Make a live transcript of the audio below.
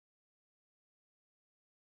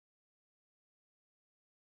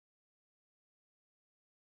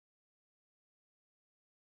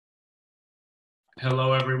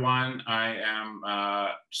Hello, everyone. I am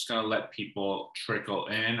just going to let people trickle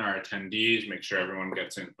in, our attendees, make sure everyone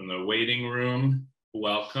gets in from the waiting room.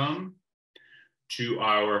 Welcome to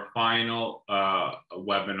our final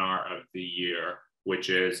webinar of the year, which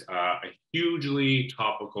is a hugely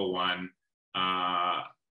topical one,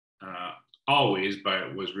 always,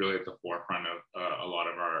 but was really at the forefront of a lot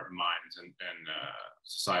of our minds and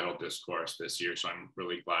societal discourse this year. So I'm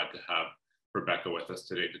really glad to have Rebeka with us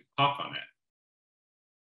today to talk on it.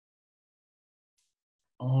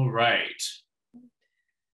 All right.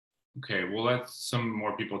 Okay, we'll let some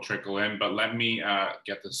more people trickle in, but let me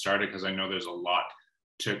get this started because I know there's a lot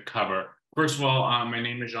to cover. First of all, my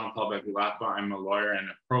name is Jean-Paul Bevilacqua. I'm a lawyer and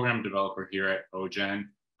a program developer here at OJEN.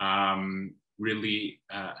 Really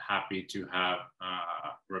happy to have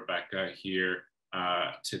Rebeka here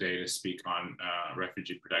today to speak on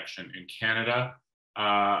refugee protection in Canada.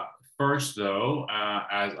 First, though,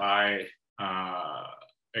 as I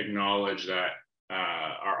acknowledge that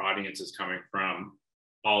our audience is coming from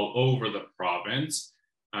all over the province.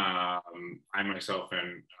 I myself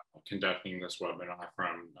am conducting this webinar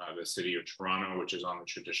from the city of Toronto, which is on the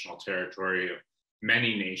traditional territory of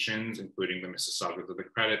many nations, including the Mississaugas of the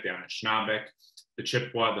Credit, the Anishinaabe, the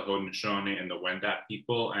Chippewa, the Haudenosaunee, and the Wendat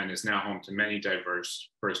people, and is now home to many diverse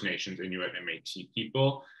First Nations, Inuit, and Métis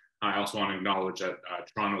people. I also want to acknowledge that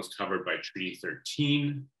Toronto is covered by Treaty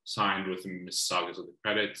 13, signed with the Mississaugas of the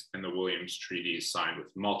Credit, and the Williams Treaties signed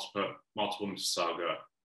with multiple Mississauga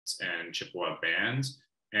and Chippewa bands.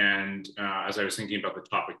 And as I was thinking about the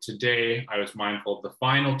topic today, I was mindful of the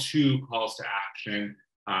final two calls to action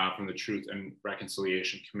from the Truth and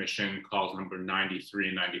Reconciliation Commission, calls number 93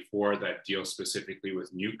 and 94, that deal specifically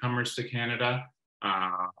with newcomers to Canada,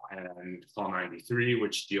 and call 93,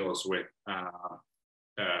 which deals with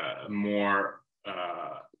more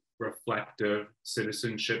reflective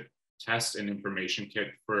citizenship test and information kit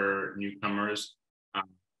for newcomers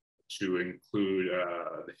to include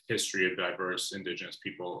the history of diverse Indigenous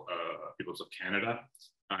peoples of Canada,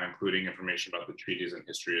 including information about the treaties and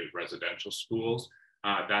history of residential schools.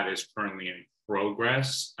 That is currently in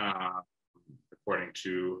progress, according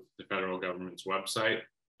to the federal government's website.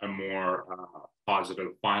 A more positive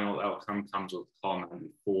final outcome comes with call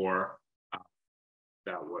 94,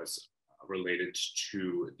 that was related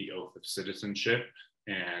to the oath of citizenship.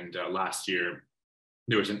 And last year,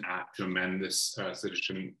 there was an act to amend this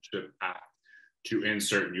Citizenship Act to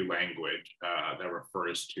insert new language that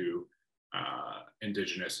refers to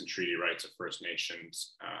Indigenous and treaty rights of First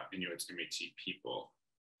Nations, Inuits, and Métis people.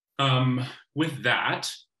 With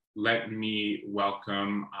that, let me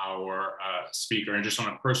welcome our speaker. And just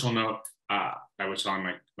on a personal note, I was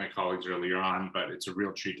telling my colleagues earlier on, but it's a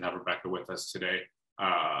real treat to have Rebeka with us today.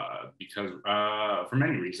 Because for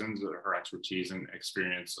many reasons, her expertise and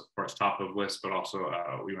experience, of course, top of list, but also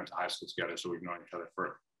we went to high school together, so we've known each other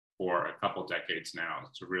for a couple decades now.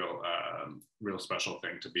 It's a real special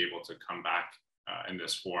thing to be able to come back in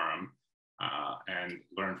this forum and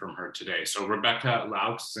learn from her today. So Rebeka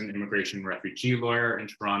Lauks is an immigration refugee lawyer in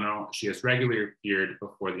Toronto. She has regularly appeared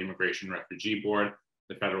before the Immigration Refugee Board,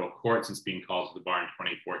 the federal court, since being called to the bar in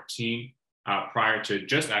 2014. Prior to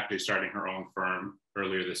just actually starting her own firm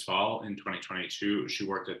earlier this fall in 2022, she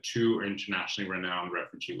worked at two internationally renowned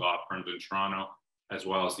refugee law firms in Toronto, as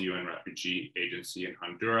well as the UN Refugee Agency in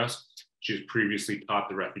Honduras. She has previously taught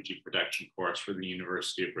the refugee protection course for the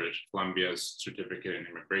University of British Columbia's Certificate in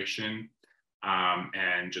Immigration,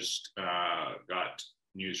 and just got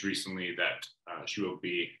news recently that she will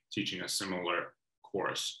be teaching a similar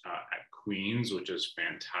course at Queen's, which is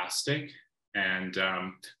fantastic. And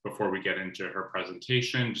before we get into her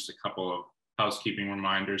presentation, just a couple of housekeeping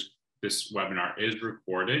reminders. This webinar is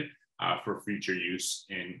recorded for future use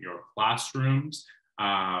in your classrooms.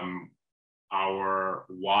 Our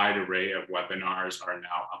wide array of webinars are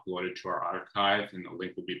now uploaded to our archive, and the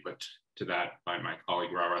link will be put to that by my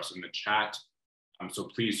colleague Raras in the chat. So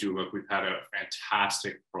please do look. We've had a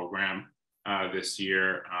fantastic program this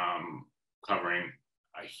year, covering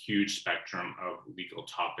a huge spectrum of legal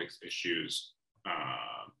topics, issues,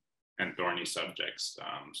 and thorny subjects. So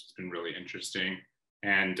it's been really interesting.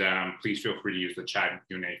 And please feel free to use the chat and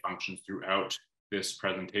Q&A functions throughout this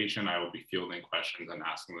presentation. I will be fielding questions and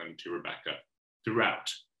asking them to Rebeka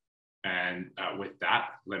throughout. And with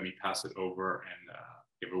that, let me pass it over and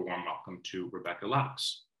give a warm welcome to Rebeka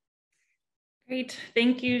Lauks. Great,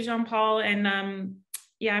 thank you, Jean-Paul. And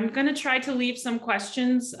yeah, I'm going to try to leave some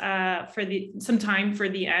questions some time for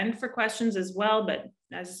the end for questions as well. But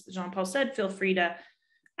as Jean-Paul said, feel free to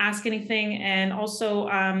ask anything. And also,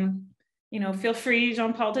 feel free,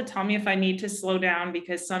 Jean-Paul, to tell me if I need to slow down,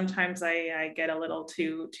 because sometimes I get a little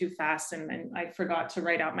too fast, and I forgot to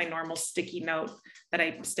write out my normal sticky note that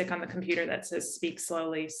I stick on the computer that says speak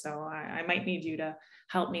slowly. So I might need you to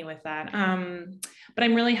help me with that. But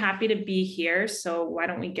I'm really happy to be here. So why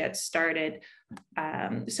don't we get started?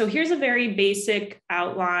 So here's a very basic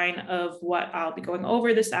outline of what I'll be going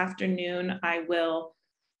over this afternoon. I will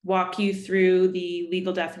walk you through the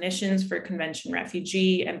legal definitions for convention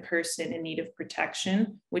refugee and person in need of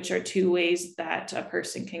protection, which are two ways that a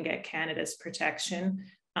person can get Canada's protection.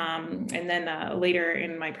 And then later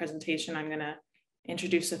in my presentation, I'm going to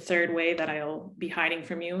introduce a third way that I'll be hiding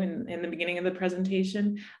from you in the beginning of the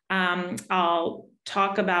presentation. I'll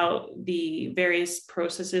talk about the various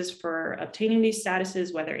processes for obtaining these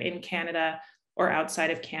statuses, whether in Canada or outside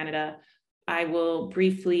of Canada. I will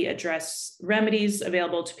briefly address remedies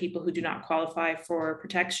available to people who do not qualify for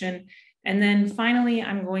protection. And then finally,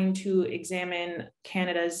 I'm going to examine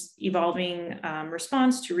Canada's evolving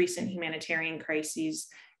response to recent humanitarian crises,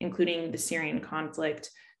 including the Syrian conflict,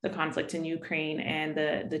 the conflict in Ukraine, and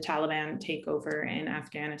the Taliban takeover in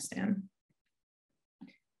Afghanistan.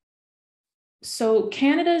 So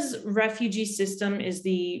Canada's refugee system is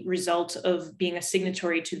the result of being a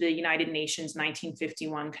signatory to the United Nations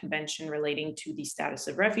 1951 Convention relating to the status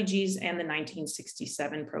of refugees and the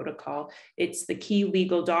 1967 Protocol. It's the key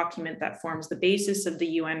legal document that forms the basis of the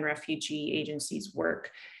UN Refugee Agency's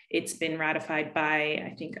work. It's been ratified by,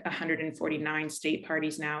 I think, 149 state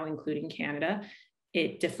parties now, including Canada.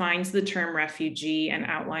 It defines the term refugee and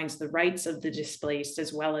outlines the rights of the displaced,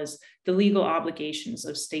 as well as the legal obligations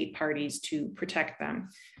of state parties to protect them.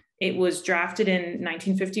 It was drafted in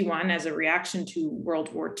 1951 as a reaction to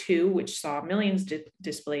World War II, which saw millions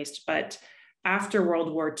displaced. But after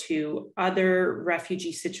World War II, other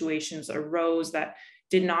refugee situations arose that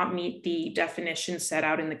did not meet the definition set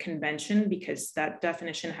out in the convention, because that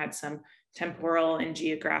definition had some temporal and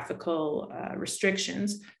geographical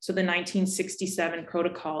restrictions. So the 1967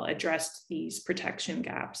 protocol addressed these protection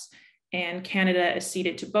gaps, and Canada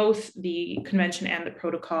acceded to both the convention and the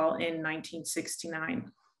protocol in 1969.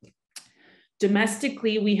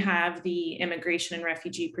 Domestically, we have the Immigration and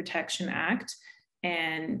Refugee Protection Act.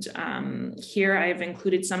 And here I've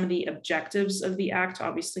included some of the objectives of the act.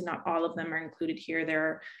 Obviously, not all of them are included here. There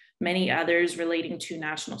are many others relating to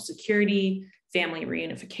national security, family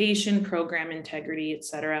reunification, program integrity, et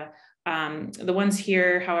cetera. The ones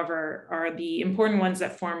here, however, are the important ones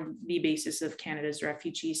that form the basis of Canada's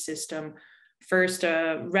refugee system. First,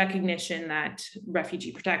 a recognition that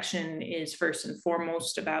refugee protection is first and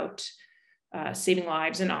foremost about saving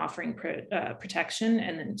lives and offering protection.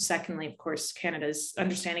 And then secondly, of course,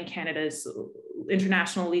 understanding Canada's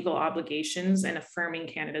international legal obligations and affirming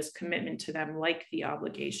Canada's commitment to them, like the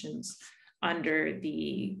obligations under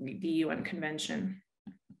the UN Convention.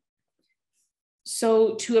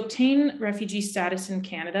 So to obtain refugee status in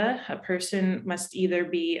Canada, a person must either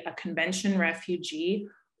be a convention refugee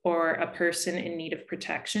or a person in need of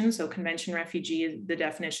protection. So convention refugee, the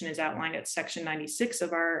definition is outlined at section 96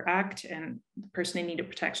 of our act, and the person in need of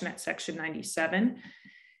protection at section 97.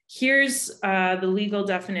 Here's the legal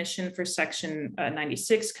definition for section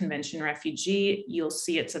 96, convention refugee. You'll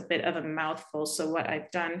see it's a bit of a mouthful. So what I've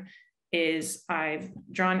done is I've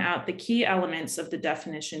drawn out the key elements of the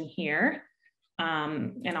definition here,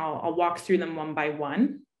 and I'll walk through them one by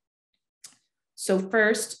one. So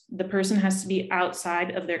first, the person has to be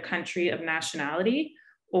outside of their country of nationality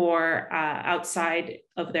or outside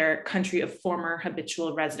of their country of former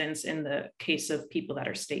habitual residence in the case of people that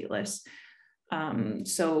are stateless.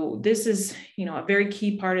 So this is, a very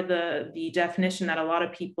key part of the definition that a lot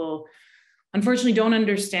of people unfortunately don't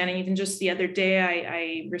understand. And even just the other day,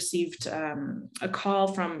 I received a call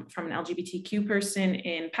from an LGBTQ person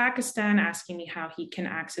in Pakistan asking me how he can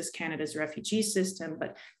access Canada's refugee system,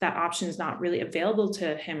 but that option is not really available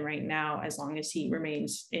to him right now as long as he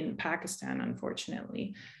remains in Pakistan,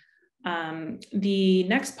 unfortunately. The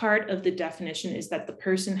next part of the definition is that the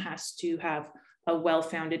person has to have a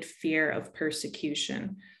well-founded fear of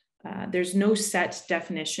persecution. There's no set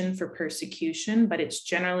definition for persecution, but it's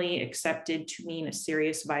generally accepted to mean a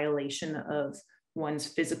serious violation of one's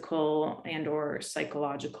physical and or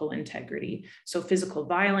psychological integrity. So physical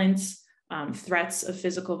violence, threats of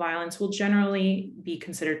physical violence will generally be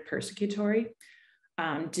considered persecutory.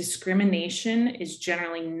 Discrimination is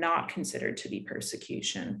generally not considered to be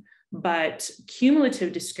persecution, but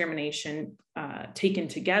cumulative discrimination taken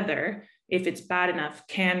together, if it's bad enough,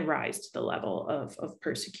 can rise to the level of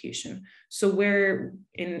persecution. So where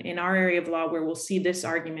in our area of law, where we'll see this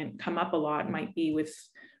argument come up a lot might be with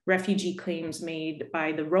refugee claims made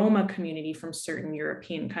by the Roma community from certain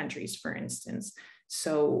European countries, for instance.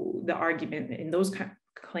 So the argument in those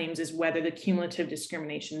claims is whether the cumulative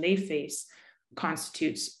discrimination they face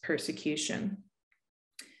constitutes persecution.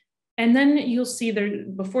 And then you'll see there,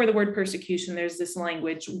 before the word persecution, there's this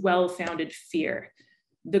language, well-founded fear.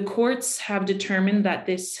 The courts have determined that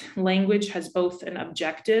this language has both an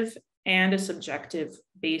objective and a subjective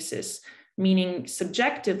basis, meaning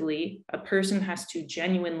subjectively, a person has to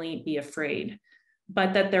genuinely be afraid,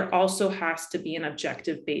 but that there also has to be an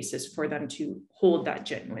objective basis for them to hold that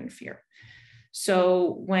genuine fear.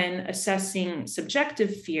 So when assessing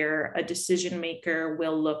subjective fear, a decision maker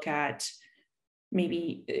will look at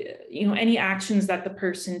maybe any actions that the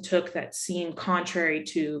person took that seemed contrary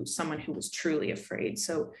to someone who was truly afraid.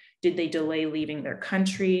 So did they delay leaving their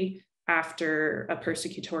country after a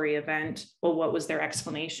persecutory event? Well, what was their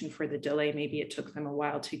explanation for the delay? Maybe it took them a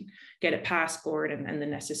while to get a passport and the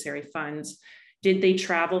necessary funds. Did they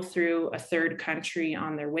travel through a third country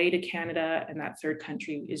on their way to Canada? And that third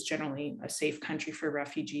country is generally a safe country for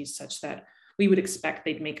refugees, such that we would expect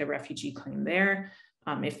they'd make a refugee claim there.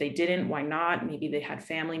 If they didn't, why not? Maybe they had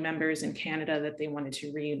family members in Canada that they wanted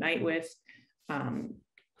to reunite with.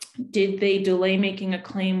 Did they delay making a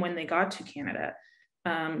claim when they got to Canada?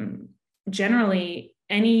 Generally,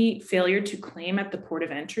 any failure to claim at the port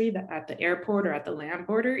of entry, at the airport or at the land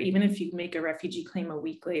border, even if you make a refugee claim a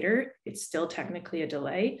week later, it's still technically a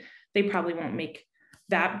delay. They probably won't make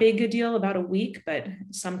that big a deal about a week, but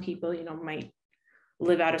some people, might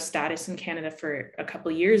live out of status in Canada for a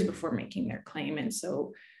couple of years before making their claim. And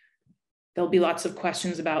so there'll be lots of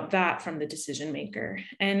questions about that from the decision maker.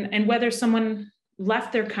 And whether someone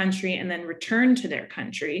left their country and then returned to their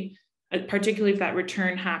country, particularly if that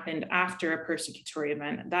return happened after a persecutory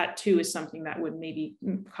event, that too is something that would maybe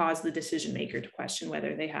cause the decision maker to question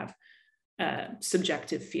whether they have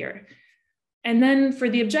subjective fear. And then for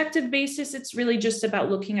the objective basis, it's really just about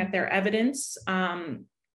looking at their evidence.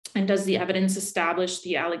 And does the evidence establish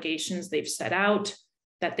the allegations they've set out,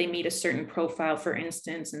 that they meet a certain profile, for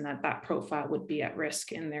instance, and that profile would be at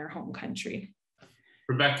risk in their home country?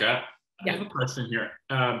 Rebeka, I have a question here.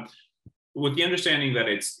 With the understanding that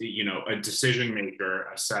it's a decision maker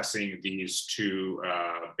assessing these two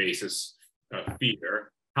bases of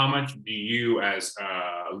fear, how much do you as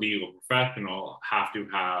a legal professional have to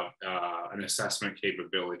have an assessment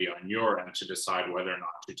capability on your end to decide whether or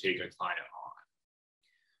not to take a client on?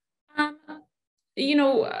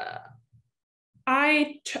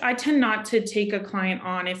 I tend not to take a client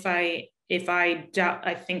on if I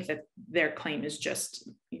think that their claim is just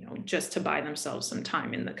to buy themselves some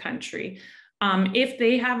time in the country. If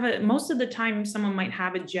they have most of the time, someone might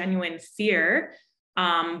have a genuine fear,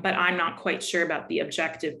 but I'm not quite sure about the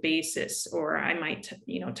objective basis, or I might,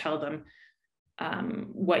 tell them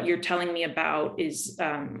what you're telling me about is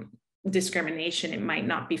discrimination. It might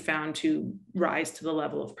not be found to rise to the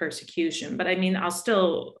level of persecution, but I mean, I'll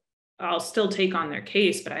still take on their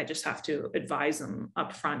case, but I just have to advise them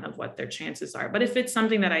upfront of what their chances are. But if it's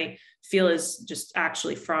something that I feel is just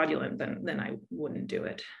actually fraudulent, then I wouldn't do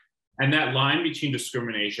it. And that line between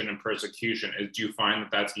discrimination and persecution, do you find that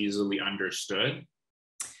that's easily understood?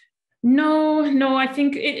 No, I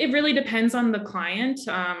think it really depends on the client.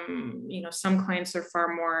 Some clients are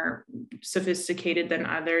far more sophisticated than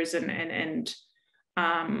others, and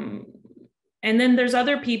then there's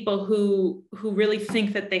other people who really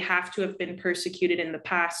think that they have to have been persecuted in the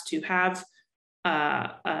past to have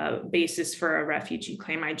a basis for a refugee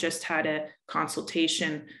claim. I just had a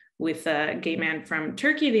consultation with a gay man from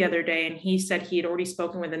Turkey the other day, and he said he had already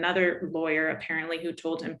spoken with another lawyer, apparently, who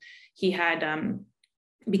told him he had,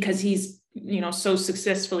 because he's so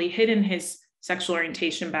successfully hidden his sexual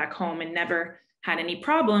orientation back home and never had any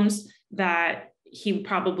problems, that he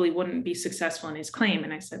probably wouldn't be successful in his claim.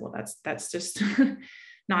 And I said, well, that's just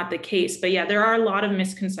not the case. But yeah, there are a lot of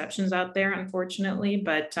misconceptions out there, unfortunately.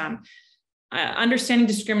 But understanding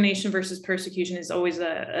discrimination versus persecution is always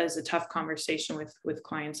a tough conversation with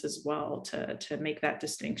clients as well, to make that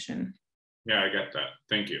distinction. Yeah, I get that.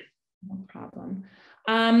 Thank you. No problem.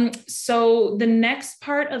 So the next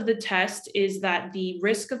part of the test is that the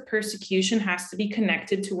risk of persecution has to be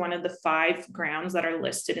connected to one of the 5 grounds that are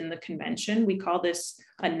listed in the convention. We call this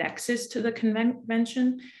a nexus to the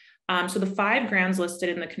convention. So the 5 grounds listed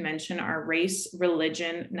in the convention are race,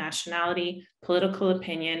 religion, nationality, political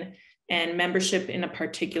opinion, and membership in a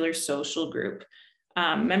particular social group.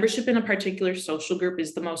 Membership in a particular social group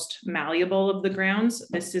is the most malleable of the grounds.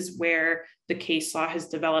 This is where the case law has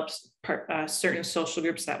developed certain social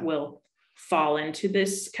groups that will fall into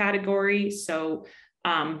this category. So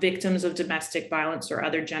Victims of domestic violence or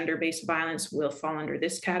other gender-based violence will fall under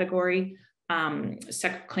this category.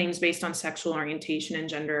 Claims based on sexual orientation and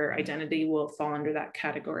gender identity will fall under that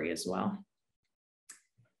category as well.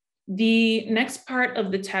 The next part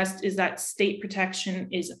of the test is that state protection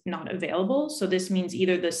is not available. So this means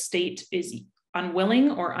either the state is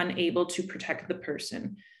unwilling or unable to protect the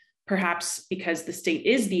person, perhaps because the state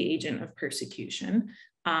is the agent of persecution,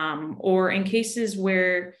 or in cases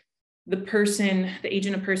where the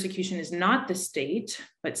agent of persecution is not the state,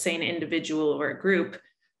 but say an individual or a group,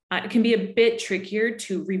 it can be a bit trickier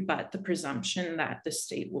to rebut the presumption that the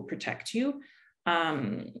state will protect you.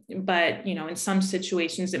 But in some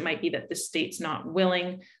situations, it might be that the state's not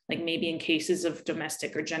willing, like maybe in cases of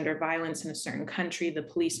domestic or gender violence in a certain country, the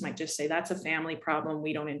police might just say, that's a family problem,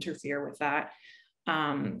 we don't interfere with that.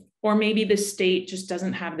 Or maybe the state just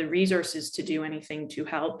doesn't have the resources to do anything to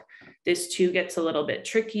help. This too gets a little bit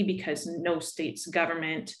tricky because no state's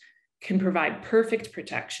government can provide perfect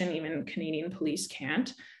protection, even Canadian police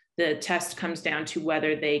can't. The test comes down to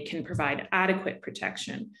whether they can provide adequate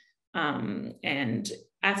protection. And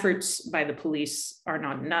efforts by the police are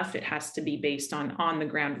not enough. It has to be based on the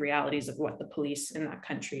ground realities of what the police in that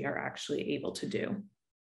country are actually able to do.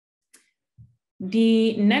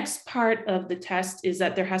 The next part of the test is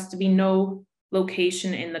that there has to be no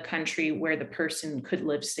location in the country where the person could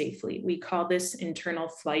live safely. We call this internal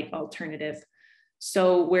flight alternative.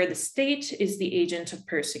 So where the state is the agent of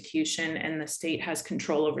persecution and the state has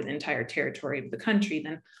control over the entire territory of the country,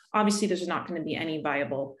 then obviously there's not going to be any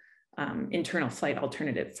viable internal flight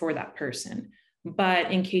alternative for that person.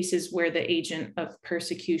 But in cases where the agent of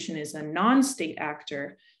persecution is a non-state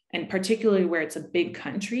actor, and particularly where it's a big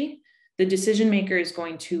country, the decision maker is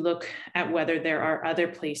going to look at whether there are other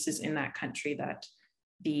places in that country that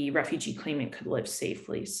the refugee claimant could live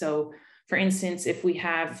safely. So for instance, if we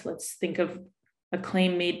have, let's think of a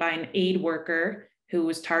claim made by an aid worker who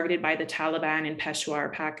was targeted by the Taliban in Peshawar,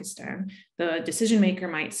 Pakistan, the decision maker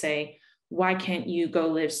might say, why can't you go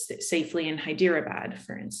live safely in Hyderabad,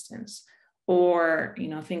 for instance? Or,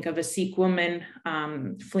 think of a Sikh woman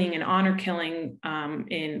fleeing an honor killing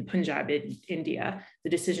in Punjab, in India. The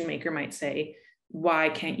decision maker might say, why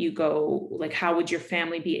can't you go, like, how would your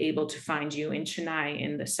family be able to find you in Chennai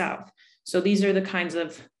in the South? So these are the kinds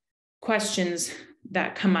of questions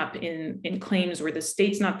that come up in claims where the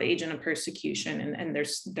state's not the agent of persecution and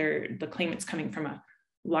the claimant's coming from a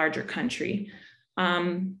larger country.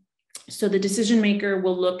 So the decision maker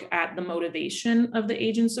will look at the motivation of the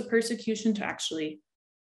agents of persecution to actually,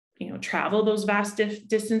 travel those vast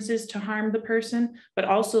distances to harm the person, but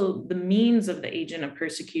also the means of the agent of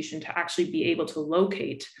persecution to actually be able to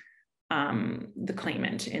locate the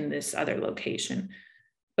claimant in this other location.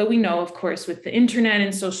 But we know, of course, with the internet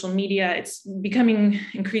and social media, it's becoming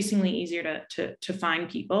increasingly easier to find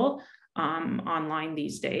people online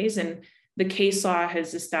these days. And the case law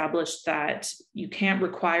has established that you can't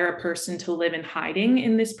require a person to live in hiding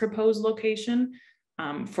in this proposed location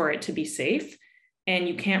for it to be safe. And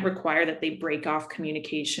you can't require that they break off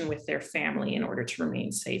communication with their family in order to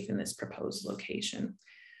remain safe in this proposed location.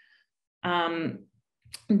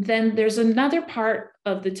 Then there's another part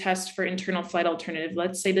of the test for internal flight alternative.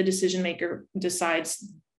 Let's say the decision maker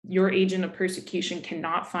decides your agent of persecution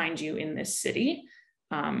cannot find you in this city.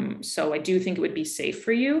 So I do think it would be safe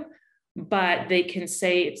for you, but they can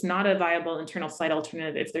say it's not a viable internal flight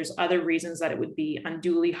alternative if there's other reasons that it would be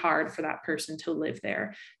unduly hard for that person to live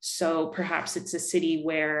there. So perhaps it's a city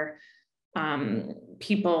where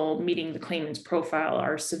people meeting the claimant's profile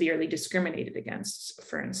are severely discriminated against,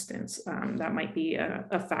 for instance. That might be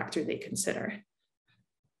a factor they consider.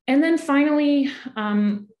 And then finally,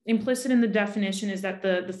 implicit in the definition is that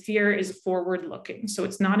the fear is forward-looking. So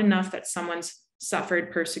it's not enough that someone's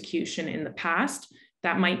suffered persecution in the past.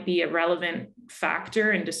 That might be a relevant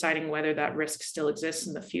factor in deciding whether that risk still exists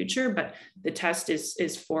in the future, but the test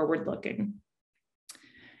is forward-looking.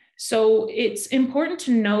 So it's important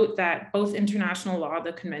to note that both international law,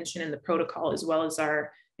 the convention and the protocol, as well as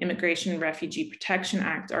our Immigration and Refugee Protection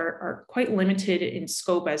Act are quite limited in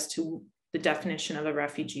scope as to the definition of a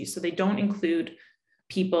refugee. So they don't include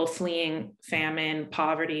people fleeing famine,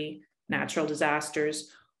 poverty, natural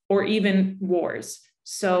disasters, or even wars.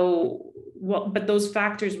 So, but those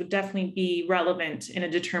factors would definitely be relevant in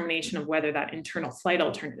a determination of whether that internal flight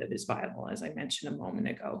alternative is viable, as I mentioned a moment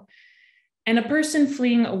ago. And a person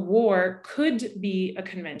fleeing a war could be a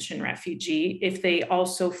convention refugee if they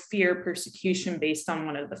also fear persecution based on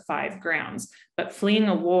one of the 5 grounds, but fleeing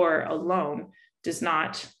a war alone does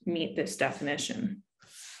not meet this definition.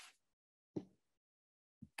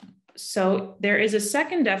 So there is a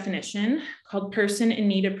second definition called person in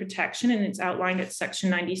need of protection, and it's outlined at section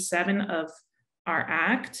 97 of our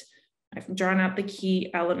act. I've drawn out the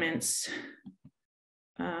key elements.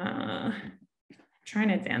 Trying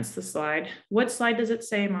to advance the slide. What slide does it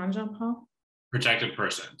say, Jean-Paul? Protected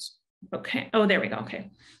persons. Okay. Oh, there we go.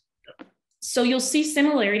 Okay. So you'll see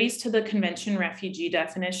similarities to the convention refugee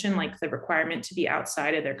definition, like the requirement to be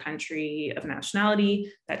outside of their country of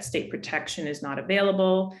nationality, that state protection is not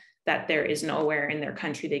available, that there is nowhere in their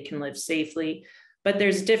country they can live safely. But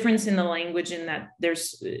there's difference in the language in that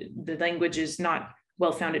the language is not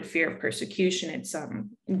well-founded fear of persecution. It's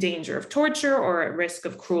danger of torture or at risk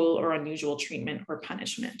of cruel or unusual treatment or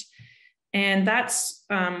punishment. And that's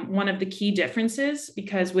one of the key differences,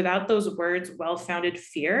 because without those words, well-founded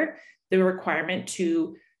fear, the requirement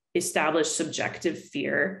to establish subjective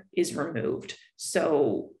fear is removed.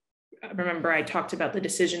 So remember, I talked about the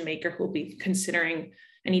decision maker who will be considering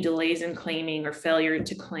any delays in claiming or failure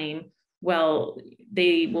to claim. Well,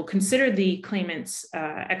 they will consider the claimant's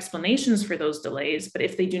explanations for those delays, but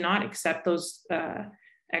if they do not accept those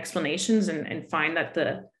explanations and find that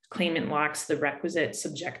the claimant lacks the requisite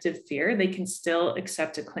subjective fear, they can still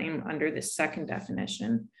accept a claim under this second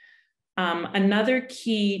definition. Another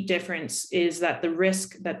key difference is that the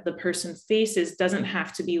risk that the person faces doesn't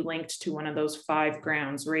have to be linked to one of those 5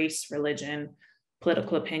 grounds: race, religion,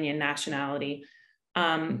 political opinion, nationality.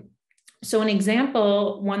 So an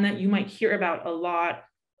example, one that you might hear about a lot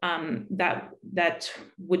that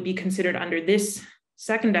would be considered under this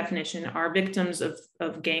second definition are victims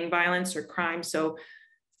of gang violence or crime. So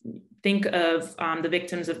think of the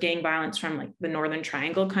victims of gang violence from like the Northern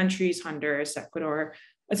Triangle countries, Honduras,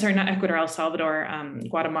 El Salvador,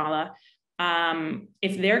 Guatemala.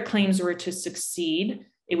 If their claims were to succeed,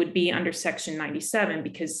 it would be under section 97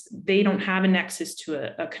 because they don't have a nexus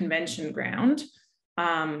to a convention ground.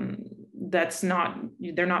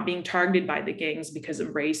 They're not being targeted by the gangs because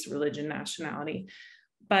of race, religion, nationality.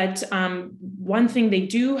 But one thing they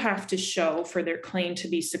do have to show for their claim to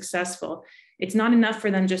be successful, it's not enough for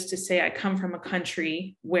them just to say, I come from a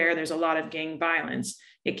country where there's a lot of gang violence.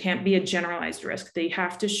 It can't be a generalized risk. They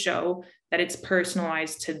have to show that it's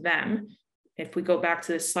personalized to them. If we go back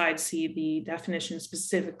to this slide, see the definition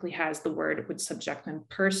specifically has the word it would subject them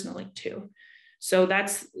personally to. So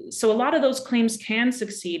a lot of those claims can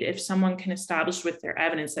succeed if someone can establish with their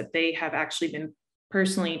evidence that they have actually been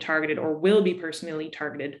personally targeted or will be personally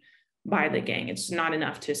targeted by the gang. It's not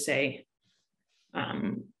enough to say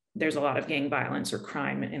there's a lot of gang violence or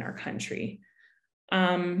crime in our country.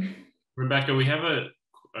 Rebeka, we have an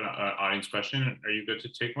audience question. Are you good to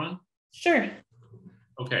take one? Sure.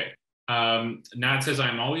 Okay. Nat says,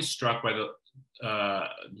 I'm always struck by the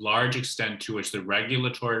large extent to which the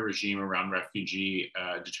regulatory regime around refugee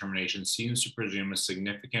determination seems to presume a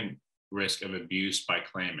significant risk of abuse by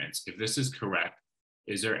claimants. If this is correct,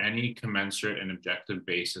 is there any commensurate and objective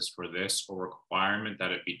basis for this or requirement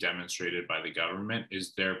that it be demonstrated by the government?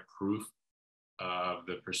 Is there proof of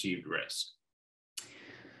the perceived risk?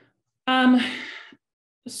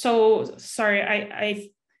 So sorry, I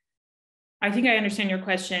think I understand your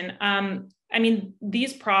question. I mean,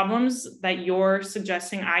 these problems that you're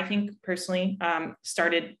suggesting, I think personally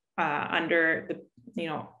started under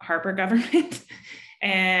the Harper government,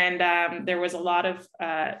 and there was a lot of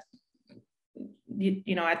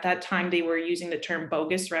at that time they were using the term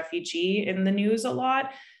bogus refugee in the news a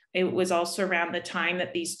lot. It was also around the time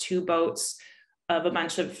that these 2 boats of a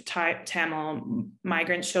bunch of Tamil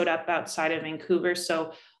migrants showed up outside of Vancouver.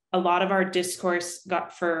 So a lot of our discourse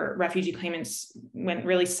for refugee claimants went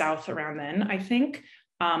really south around then, I think,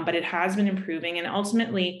 but it has been improving. And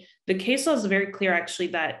ultimately, the case law is very clear, actually,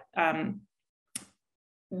 that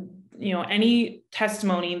any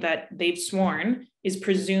testimony that they've sworn is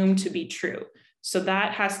presumed to be true. So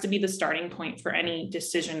that has to be the starting point for any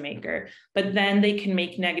decision maker. But then they can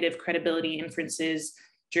make negative credibility inferences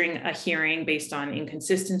during a hearing based on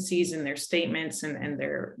inconsistencies in their statements and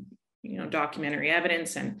their documentary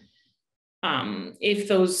evidence. And if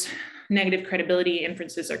those negative credibility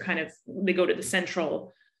inferences are they go to the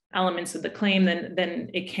central elements of the claim, then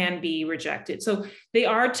it can be rejected. So they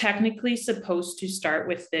are technically supposed to start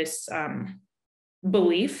with this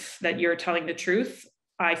belief that you're telling the truth.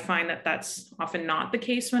 I find that that's often not the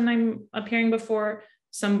case when I'm appearing before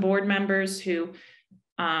some board members who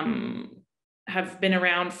have been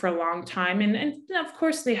around for a long time. And of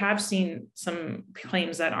course, they have seen some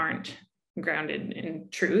claims that aren't grounded in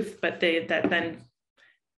truth, but they're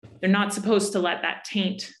not supposed to let that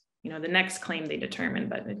taint the next claim they determine.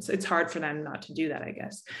 But it's hard for them not to do that, I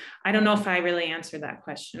guess. I don't know if I really answered that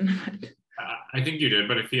question. I think you did,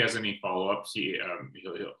 but if he has any follow-ups, he'll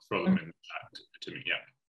throw them in the chat to me. Yeah.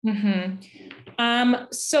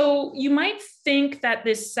 So you might think that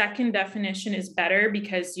this second definition is better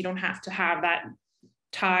because you don't have to have that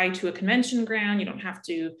tie to a convention ground. You don't have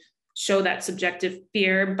to show that subjective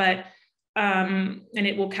fear, but and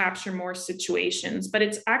it will capture more situations. But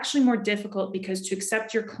it's actually more difficult because to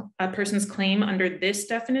accept a person's claim under this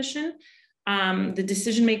definition, the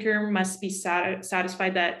decision maker must be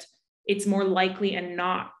satisfied that it's more likely than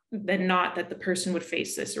not that the person would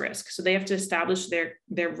face this risk. So they have to establish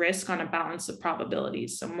their risk on a balance of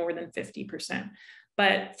probabilities, so more than 50%.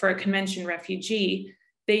 But for a convention refugee,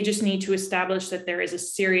 they just need to establish that there is a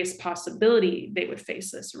serious possibility they would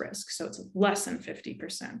face this risk. So it's less than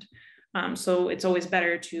 50%. So it's always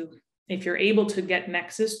better if you're able to get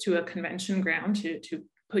nexus to a convention ground, to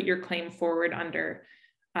put your claim forward under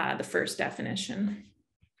the first definition.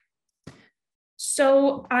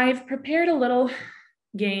 So I've prepared a little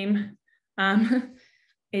game.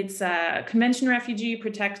 It's a convention refugee,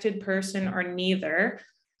 protected person, or neither.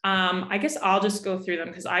 I guess I'll just go through them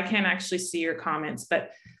because I can't actually see your comments, but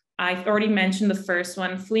I've already mentioned the first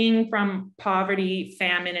one, fleeing from poverty,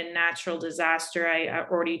 famine, and natural disaster. I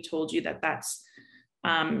already told you that that's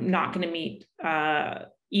not going to meet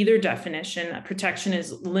either definition. Protection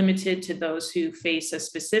is limited to those who face a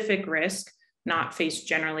specific risk, not faced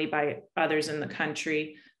generally by others in the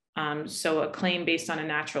country. So a claim based on a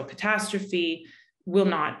natural catastrophe will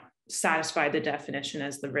not satisfy the definition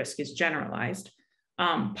as the risk is generalized.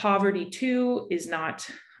 Poverty too is not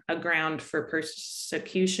a ground for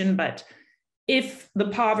persecution, but if the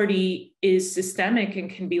poverty is systemic and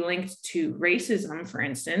can be linked to racism, for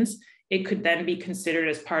instance, it could then be considered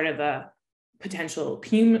as part of a potential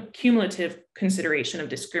cumulative consideration of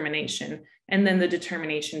discrimination. And then the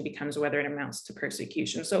determination becomes whether it amounts to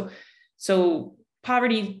persecution. So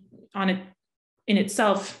poverty in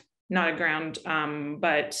itself, not a ground,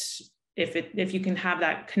 but if you can have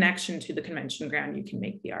that connection to the convention ground, you can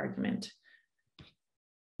make the argument.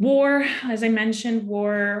 War, as I mentioned,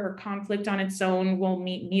 war or conflict on its own will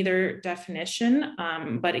meet neither definition,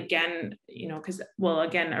 but again,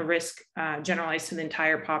 a risk generalized to the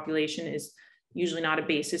entire population is usually not a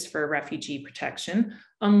basis for refugee protection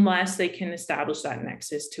unless they can establish that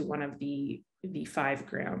nexus to one of the 5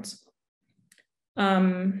 grounds.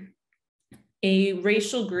 A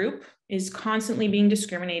racial group is constantly being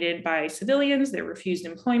discriminated by civilians. They're refused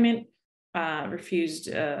employment, refused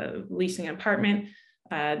leasing an apartment.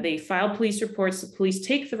 They file police reports, the police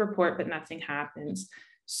take the report, but nothing happens.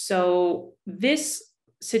 So this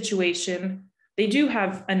situation, they do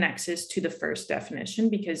have a nexus to the first definition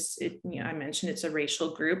because I mentioned it's a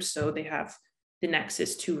racial group, so they have the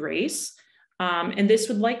nexus to race. And this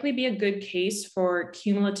would likely be a good case for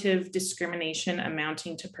cumulative discrimination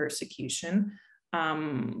amounting to persecution.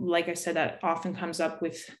 Like I said, that often comes up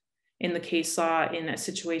in the case law in a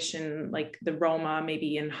situation like the Roma,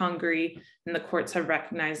 maybe in Hungary, and the courts have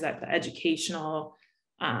recognized that the educational,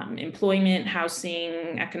 employment,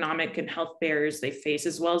 housing, economic, and health barriers they face,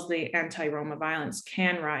 as well as the anti-Roma violence,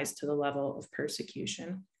 can rise to the level of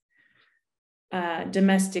persecution.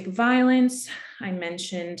 Domestic violence, I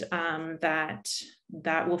mentioned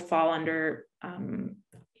that will fall under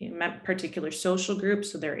particular social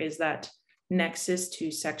groups. So there is that nexus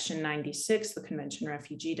to Section 96, the Convention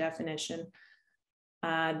Refugee definition.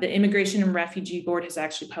 The Immigration and Refugee Board has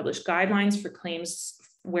actually published guidelines for claims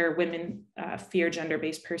where women fear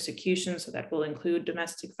gender-based persecution. So that will include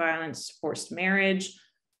domestic violence, forced marriage,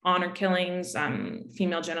 honor killings,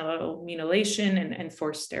 female genital mutilation, and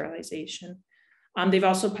forced sterilization. They've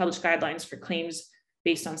also published guidelines for claims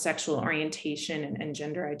based on sexual orientation and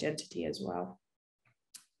gender identity as well.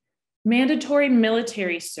 Mandatory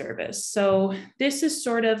military service. So this is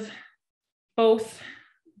sort of both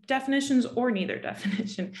definitions or neither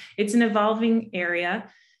definition. It's an evolving area.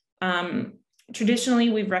 Traditionally,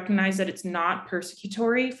 we've recognized that it's not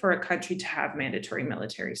persecutory for a country to have mandatory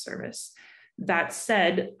military service. That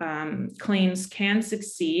said, claims can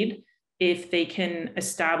succeed if they can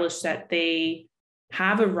establish that they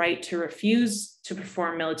have a right to refuse to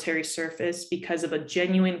perform military service because of a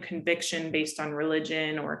genuine conviction based on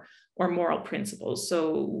religion or moral principles.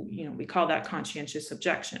 So, we call that conscientious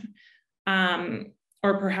objection.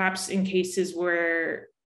 Or perhaps in cases where,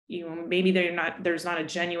 maybe there's not a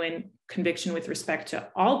genuine conviction with respect to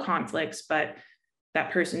all conflicts, but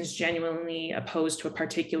that person's genuinely opposed to a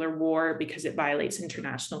particular war because it violates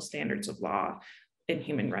international standards of law and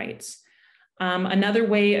human rights. Another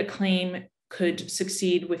way a claim could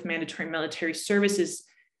succeed with mandatory military service is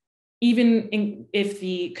even if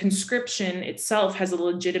the conscription itself has a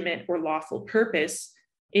legitimate or lawful purpose,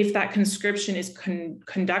 if that conscription is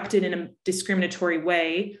conducted in a discriminatory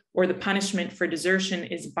way, or the punishment for desertion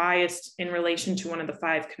is biased in relation to one of the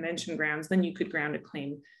 5 convention grounds, then you could ground a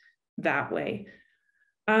claim that way.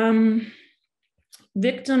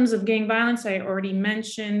 Victims of gang violence, I already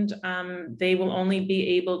mentioned, they will only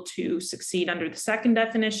be able to succeed under the 2nd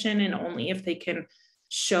definition, and only if they can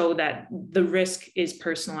show that the risk is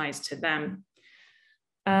personalized to them.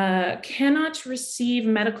 Cannot receive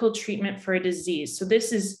medical treatment for a disease. So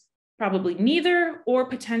this is probably neither, or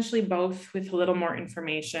potentially both with a little more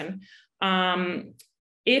information.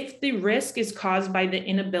 If the risk is caused by the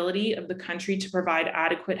inability of the country to provide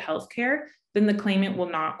adequate health care, then the claimant will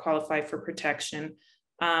not qualify for protection.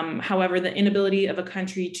 However, the inability of a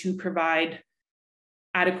country to provide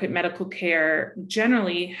adequate medical care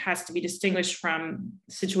generally has to be distinguished from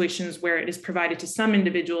situations where it is provided to some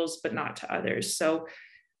individuals, but not to others. So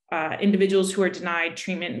individuals who are denied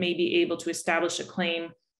treatment may be able to establish a claim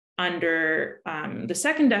under the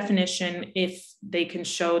 2nd definition if they can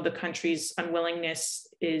show the country's unwillingness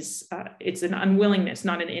is, it's an unwillingness,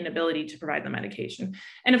 not an inability to provide the medication.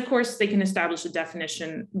 And of course, they can establish a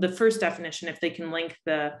definition, the 1st definition, if they can link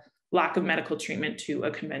the lack of medical treatment to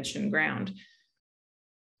a convention ground.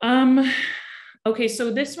 Okay,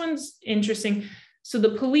 so this one's interesting. So the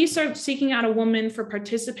police are seeking out a woman for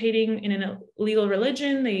participating in an illegal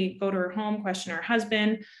religion. They go to her home, question her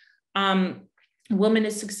husband. Woman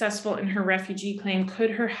is successful in her refugee claim.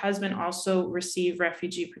 Could her husband also receive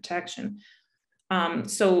refugee protection?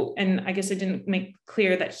 And I guess I didn't make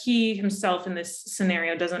clear that he himself in this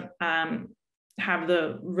scenario doesn't have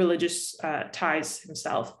the religious ties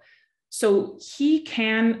himself. So he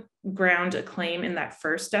can ground a claim in that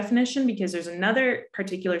 1st definition, because there's another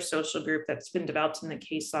particular social group that's been developed in the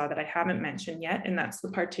case law that I haven't mentioned yet, and that's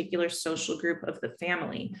the particular social group of the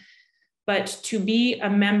family. But to be a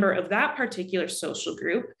member of that particular social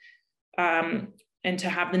group and to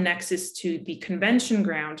have the nexus to the convention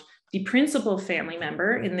ground, the principal family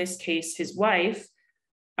member, in this case, his wife,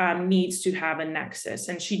 needs to have a nexus,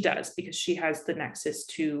 and she does, because she has the nexus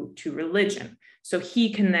to religion. So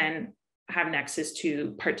he can then have nexus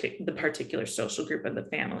to the particular social group of the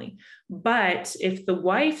family. But if the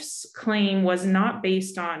wife's claim was not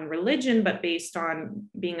based on religion, but based on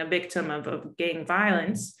being a victim of gang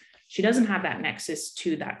violence, she doesn't have that nexus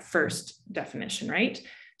to that 1st definition, right?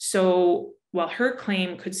 So while her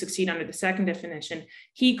claim could succeed under the 2nd definition,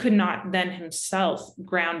 he could not then himself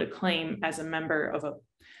ground a claim as a member of a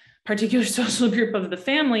particular social group of the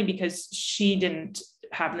family, because she didn't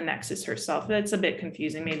have the nexus herself. That's a bit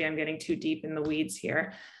confusing. Maybe I'm getting too deep in the weeds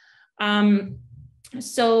here.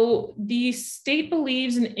 So the state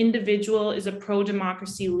believes an individual is a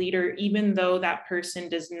pro-democracy leader, even though that person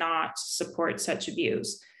does not support such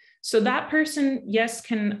views. So that person, yes,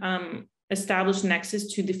 can establish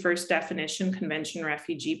nexus to the 1st definition, convention,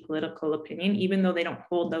 refugee, political opinion, even though they don't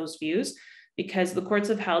hold those views, because the courts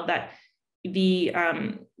have held that the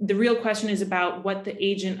real question is about what the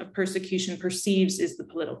agent of persecution perceives is the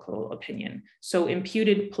political opinion. So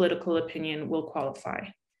imputed political opinion will qualify.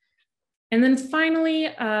 And then finally,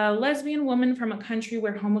 a lesbian woman from a country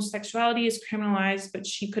where homosexuality is criminalized, but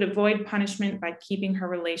she could avoid punishment by keeping her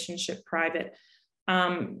relationship private.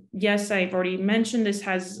 Yes, I've already mentioned this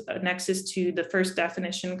has a nexus to the 1st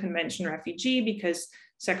definition, convention, refugee, because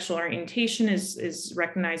sexual orientation is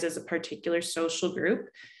recognized as a particular social group.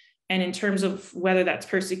 And in terms of whether that's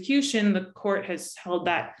persecution, the court has held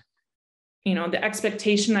that, you know, the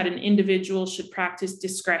expectation that an individual should practice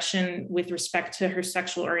discretion with respect to her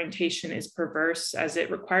sexual orientation is perverse, as it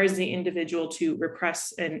requires the individual to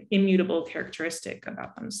repress an immutable characteristic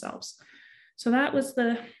about themselves. So that was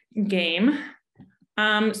the game.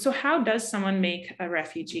 So how does someone make a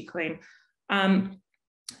refugee claim?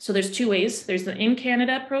 So there's 2 ways. There's the in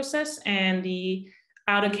Canada process and the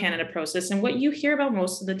out of Canada process. And what you hear about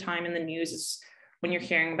most of the time in the news is when you're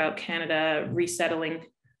hearing about Canada resettling,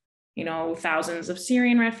 you know, thousands of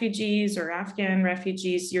Syrian refugees or Afghan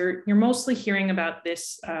refugees, you're mostly hearing about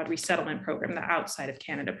this resettlement program, the outside of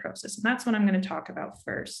Canada process. And that's what I'm going to talk about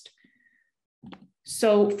first.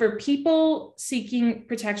 So for people seeking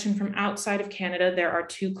protection from outside of Canada, there are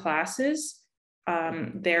 2 classes.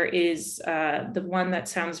 There is the one that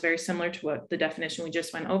sounds very similar to what the definition we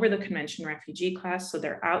just went over, the convention refugee class. So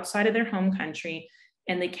they're outside of their home country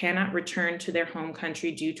and they cannot return to their home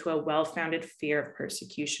country due to a well-founded fear of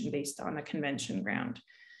persecution based on a convention ground.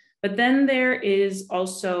 But then there is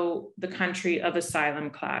also the country of asylum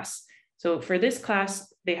class. So for this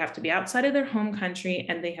class, they have to be outside of their home country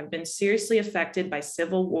and they have been seriously affected by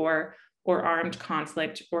civil war or armed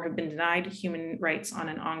conflict or have been denied human rights on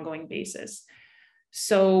an ongoing basis.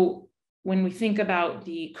 So when we think about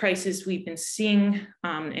the crisis we've been seeing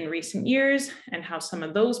in recent years and how some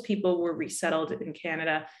of those people were resettled in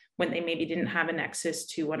Canada when they maybe didn't have a nexus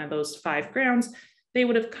to one of those 5 grounds, they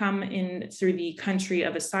would have come in through the country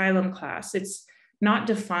of asylum class. It's not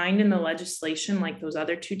defined in the legislation like those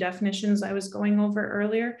other 2 definitions I was going over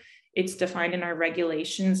earlier. It's defined in our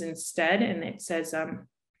regulations instead, and it says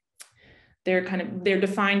they're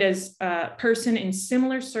defined as a person in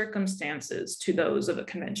similar circumstances to those of a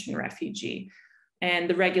convention refugee. And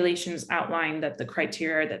the regulations outline that the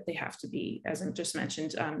criteria that they have to be, as I just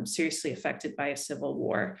mentioned, seriously affected by a civil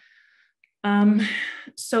war.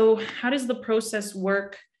 So how does the process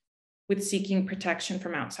work with seeking protection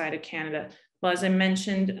from outside of Canada? Well, as I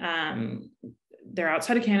mentioned, they're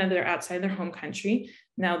outside of Canada, they're outside their home country.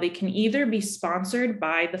 Now they can either be sponsored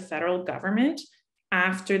by the federal government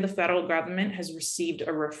after the federal government has received a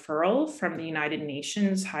referral from the United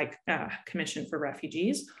Nations High Commission for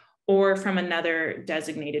Refugees, or from another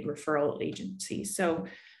designated referral agency. So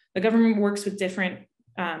the government works with different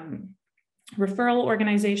referral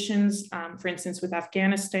organizations. For instance, with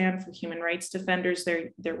Afghanistan, for human rights defenders,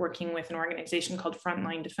 they're working with an organization called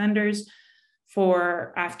Frontline Defenders.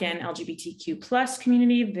 For Afghan LGBTQ+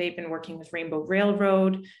 community, they've been working with Rainbow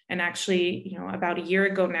Railroad. And actually, about a year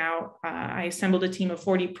ago now, I assembled a team of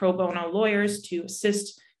 40 pro bono lawyers to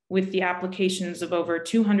assist with the applications of over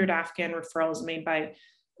 200 Afghan referrals made by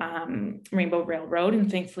Rainbow Railroad. And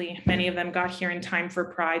thankfully, many of them got here in time for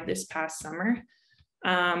Pride this past summer.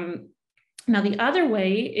 Now, the other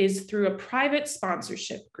way is through a private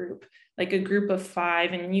sponsorship group, like a group of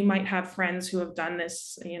 5, and you might have friends who have done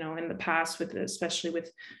this, in the past, especially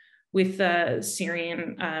with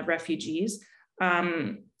Syrian refugees.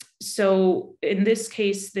 So in this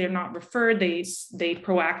case, they're not referred; they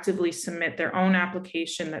proactively submit their own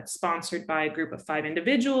application that's sponsored by a group of 5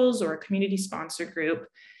 individuals or a community sponsor group.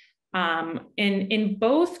 And in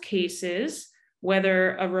both cases,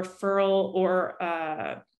 whether a referral or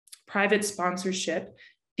a private sponsorship,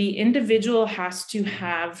 the individual has to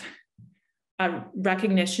have a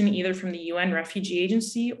recognition either from the UN Refugee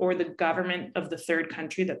Agency or the government of the 3rd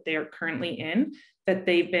country that they are currently in, that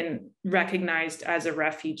they've been recognized as a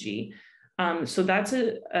refugee. So that's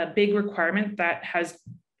a big requirement that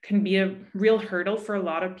can be a real hurdle for a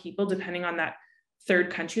lot of people, depending on that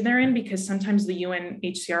 3rd country they're in, because sometimes the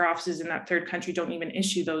UNHCR offices in that 3rd country don't even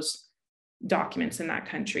issue those documents in that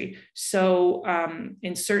country. So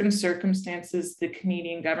in certain circumstances, the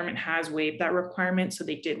Canadian government has waived that requirement. So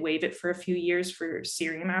they did waive it for a few years for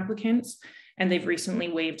Syrian applicants, and they've recently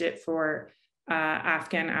waived it for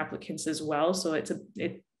Afghan applicants as well. So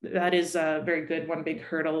that is a very good, one big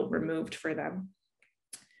hurdle removed for them.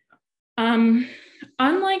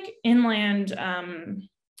 Unlike inland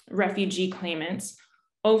refugee claimants,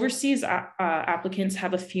 overseas applicants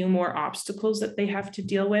have a few more obstacles that they have to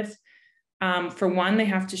deal with. For one, they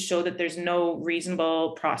have to show that there's no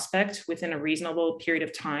reasonable prospect within a reasonable period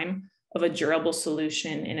of time of a durable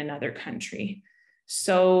solution in another country.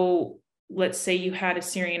 So let's say you had a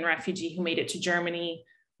Syrian refugee who made it to Germany,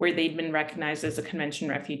 where they'd been recognized as a convention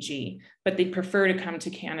refugee, but they'd prefer to come to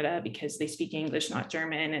Canada because they speak English, not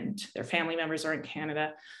German, and their family members are in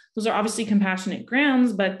Canada. Those are obviously compassionate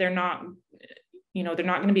grounds, but they're not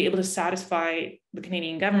going to be able to satisfy the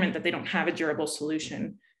Canadian government that they don't have a durable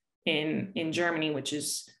solution in Germany, which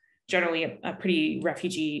is generally a pretty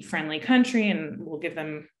refugee-friendly country, and will give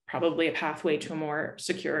them probably a pathway to a more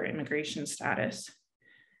secure immigration status.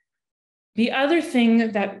 The other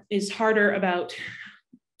thing that is harder about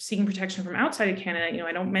seeking protection from outside of Canada,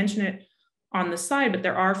 I don't mention it on the slide, but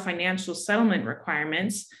there are financial settlement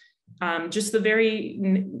requirements. Just the very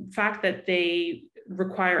fact that they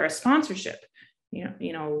require a sponsorship,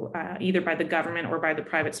 either by the government or by the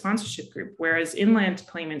private sponsorship group, whereas inland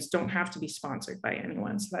claimants don't have to be sponsored by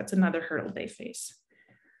anyone. So that's another hurdle they face.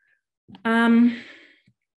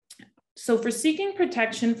 So for seeking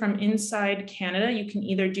protection from inside Canada, you can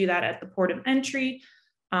either do that at the port of entry,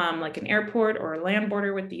 like an airport or a land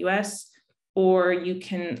border with the US, or you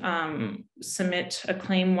can submit a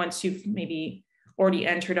claim once you've maybe already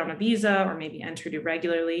entered on a visa or maybe entered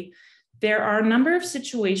irregularly. There are a number of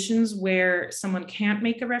situations where someone can't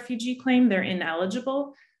make a refugee claim, they're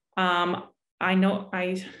ineligible. I'm not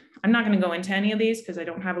going to go into any of these because I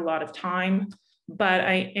don't have a lot of time, but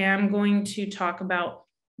I am going to talk about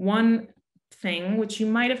one thing which you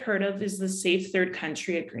might have heard of is the Safe Third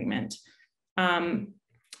Country Agreement. So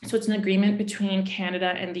it's an agreement between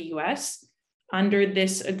Canada and the US. Under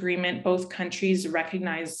this agreement, both countries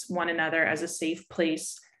recognize one another as a safe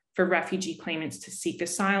place for refugee claimants to seek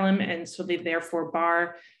asylum. And so they therefore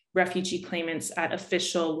bar refugee claimants at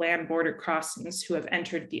official land border crossings who have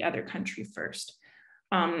entered the other country first.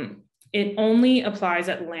 It only applies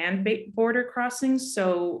at land border crossings,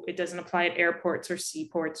 so it doesn't apply at airports or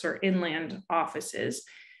seaports or inland offices.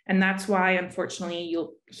 And that's why, unfortunately,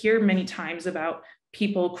 you'll hear many times about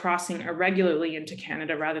people crossing irregularly into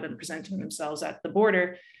Canada rather than presenting themselves at the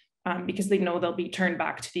border, because they know they'll be turned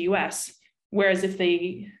back to the US. Whereas if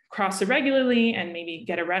they cross irregularly and maybe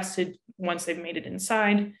get arrested once they've made it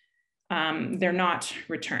inside, they're not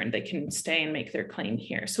returned. They can stay and make their claim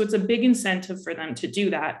here. So it's a big incentive for them to do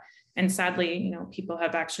that. And sadly, you know, people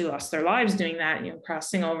have actually lost their lives doing that, you know,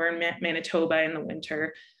 crossing over in Manitoba in the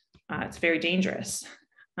winter. It's very dangerous.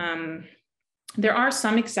 There are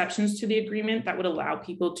some exceptions to the agreement that would allow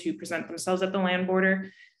people to present themselves at the land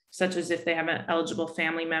border, such as if they have an eligible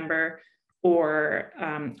family member, or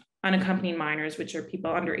unaccompanied minors, which are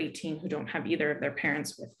people under 18 who don't have either of their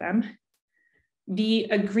parents with them. The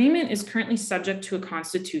agreement is currently subject to a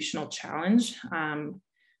constitutional challenge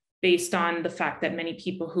based on the fact that many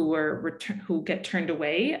people who get turned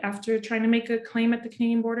away after trying to make a claim at the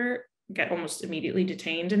Canadian border get almost immediately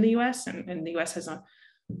detained in the US, and the US has a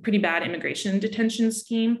pretty bad immigration detention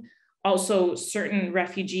scheme. Also, certain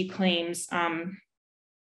refugee claims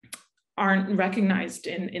aren't recognized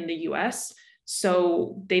in the US,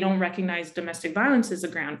 so they don't recognize domestic violence as a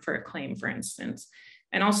ground for a claim, for instance.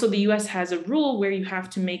 And also the US has a rule where you have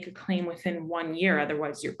to make a claim within 1 year,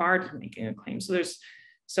 otherwise you're barred from making a claim.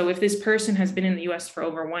 So if this person has been in the US for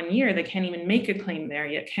over 1 year, they can't even make a claim there,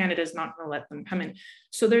 yet Canada's not going to let them come in.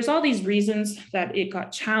 So there's all these reasons that it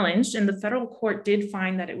got challenged, and the federal court did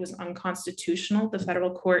find that it was unconstitutional. The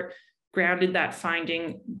federal court grounded that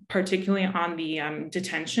finding particularly on the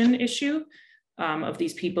detention issue of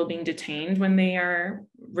these people being detained when they are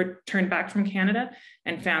returned back from Canada,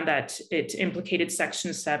 and found that it implicated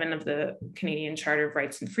Section 7 of the Canadian Charter of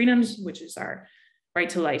Rights and Freedoms, which is our right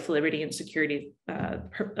to life, liberty, and security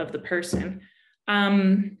of the person.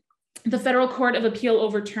 The Federal Court of Appeal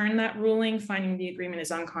overturned that ruling, finding the agreement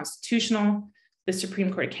is unconstitutional. The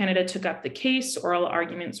Supreme Court of Canada took up the case. Oral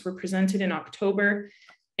arguments were presented in October,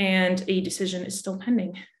 and a decision is still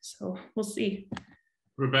pending. So we'll see.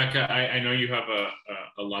 Rebeka, I know you have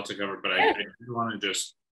a lot to cover, but I do want to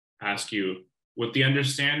just ask you, with the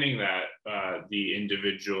understanding that the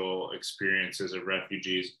individual experiences of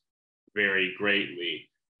refugees vary greatly,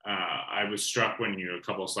 I was struck when you, a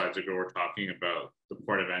couple of slides ago, were talking about the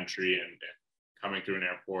port of entry and coming through an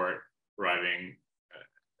airport, arriving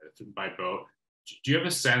by boat. Do you have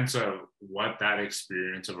a sense of what that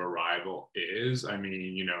experience of arrival is? I mean,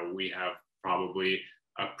 you know, we have probably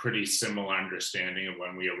a pretty similar understanding of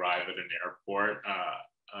when we arrive at an airport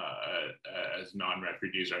as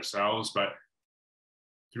non-refugees ourselves, but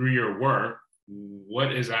through your work,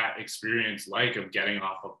 what is that experience like of getting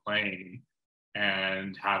off a plane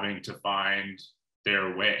and having to find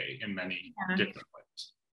their way in many different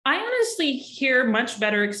ways? I honestly hear much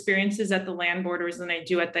better experiences at the land borders than I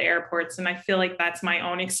do at the airports. And I feel like that's my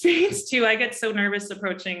own experience too. I get so nervous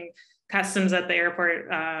approaching customs at the airport,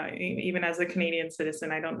 even as a Canadian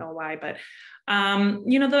citizen. I don't know why, but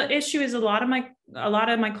you know, the issue is a lot of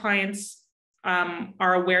my clients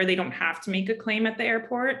are aware they don't have to make a claim at the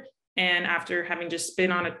airport. And after having just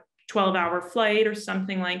been on a 12-hour flight or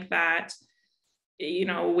something like that, you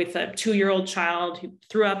know, with a 2-year-old child who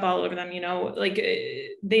threw up all over them, you know, like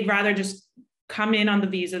they'd rather just come in on the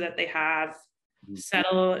visa that they have,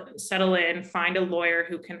 settle in, find a lawyer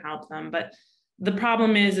who can help them. But the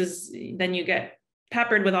problem is then you get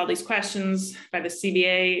peppered with all these questions by the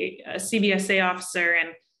CBSA officer,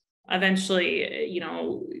 and eventually, you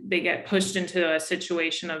know, they get pushed into a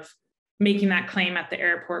situation of making that claim at the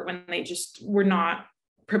airport when they just were not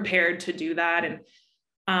prepared to do that.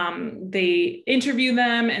 And they interview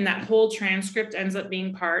them, and that whole transcript ends up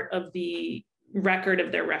being part of the record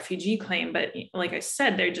of their refugee claim. But like I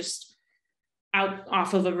said, they're just out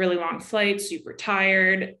off of a really long flight, super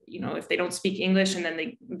tired. You know, if they don't speak English, and then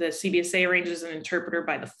the CBSA arranges an interpreter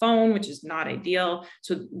by the phone, which is not ideal.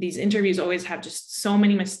 So these interviews always have just so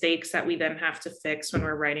many mistakes that we then have to fix when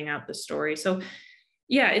we're writing out the story. So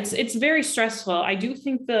yeah, it's very stressful. I do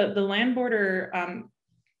think the land border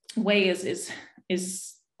way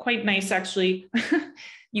is quite nice, actually.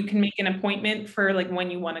 You can make an appointment for like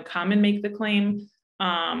when you want to come and make the claim.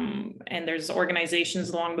 And there's organizations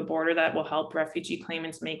along the border that will help refugee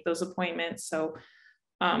claimants make those appointments. So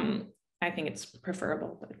I think it's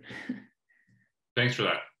preferable. But thanks for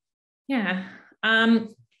that. Yeah.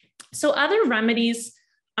 So other remedies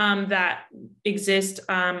that exist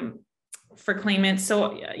for claimants.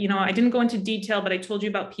 So, you know, I didn't go into detail, but I told you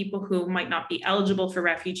about people who might not be eligible for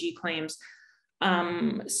refugee claims.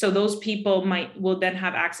 So those people will then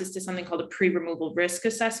have access to something called a pre-removal risk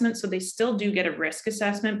assessment. So they still do get a risk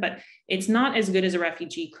assessment, but it's not as good as a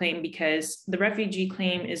refugee claim, because the refugee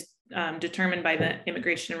claim is determined by the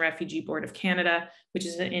Immigration and Refugee Board of Canada, which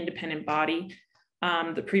is an independent body.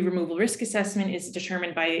 The pre-removal risk assessment is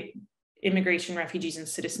determined by Immigration, Refugees, and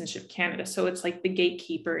Citizenship Canada. So it's like the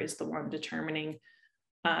gatekeeper is the one determining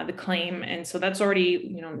the claim. And so that's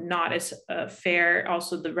already, not as fair.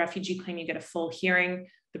 Also, the refugee claim, you get a full hearing.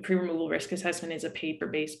 The pre-removal risk assessment is a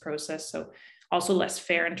paper-based process. So also less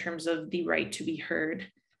fair in terms of the right to be heard.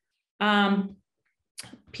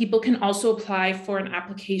 People can also apply for an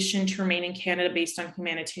application to remain in Canada based on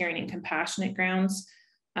humanitarian and compassionate grounds.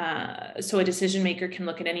 So a decision maker can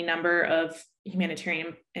look at any number of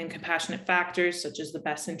humanitarian and compassionate factors, such as the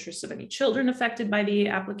best interests of any children affected by the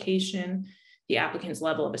application, the applicant's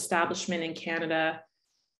level of establishment in Canada,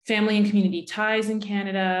 family and community ties in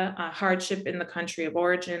Canada, hardship in the country of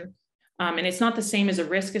origin. And it's not the same as a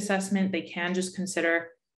risk assessment. They can just consider,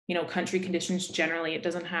 country conditions generally. It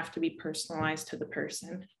doesn't have to be personalized to the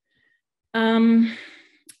person. And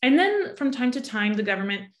then from time to time, the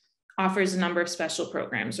government offers a number of special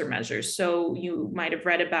programs or measures. So you might have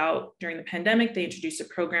read about during the pandemic, they introduced a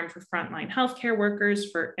program for frontline healthcare workers,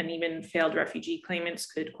 and even failed refugee claimants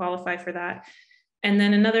could qualify for that. And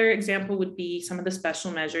then another example would be some of the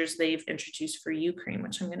special measures they've introduced for Ukraine,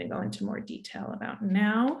 which I'm going to go into more detail about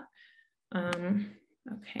now.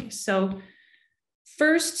 Okay, so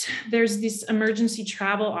first, there's this emergency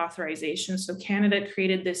travel authorization. So Canada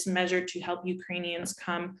created this measure to help Ukrainians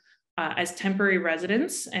come as temporary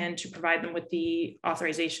residents and to provide them with the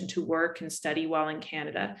authorization to work and study while in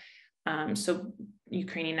Canada. So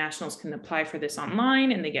Ukrainian nationals can apply for this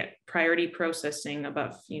online, and they get priority processing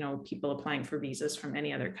above, people applying for visas from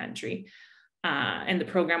any other country. And the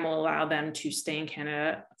program will allow them to stay in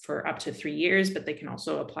Canada for up to 3 years, but they can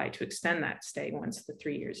also apply to extend that stay once the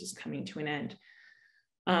 3 years is coming to an end.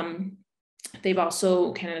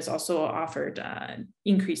 Canada's also offered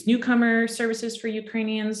increased newcomer services for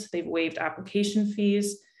Ukrainians. They've waived application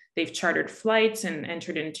fees. They've chartered flights and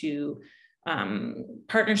entered into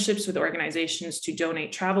partnerships with organizations to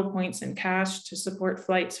donate travel points and cash to support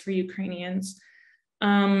flights for Ukrainians.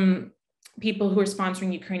 People who are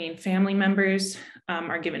sponsoring Ukrainian family members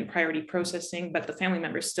are given priority processing, but the family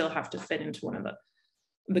members still have to fit into one of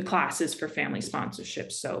the classes for family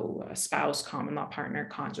sponsorship. So a spouse, common law partner,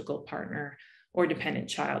 conjugal partner, or dependent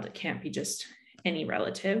child. It can't be just any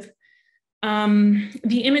relative.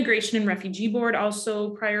 The Immigration and Refugee Board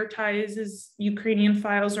also prioritizes Ukrainian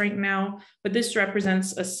files right now, but this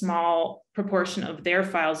represents a small proportion of their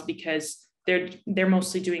files because they're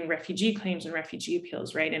mostly doing refugee claims and refugee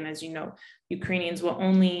appeals, right? And as you know, Ukrainians will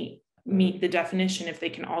only meet the definition if they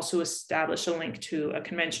can also establish a link to a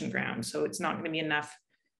convention ground. So it's not going to be enough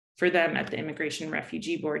for them at the Immigration and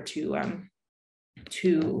Refugee Board to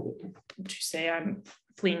say I'm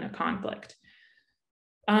fleeing a conflict.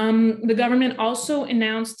 The government also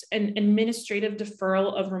announced an administrative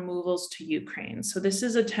deferral of removals to Ukraine. So this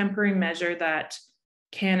is a temporary measure that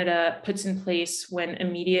Canada puts in place when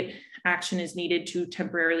immediate action is needed to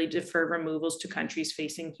temporarily defer removals to countries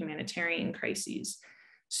facing humanitarian crises.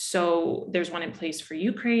 So there's one in place for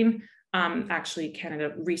Ukraine. Actually,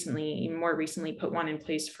 Canada more recently put one in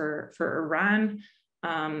place for Iran.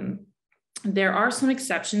 There are some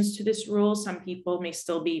exceptions to this rule. Some people may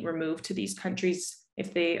still be removed to these countries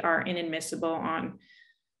if they are inadmissible on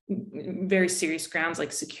very serious grounds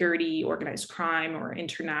like security, organized crime, or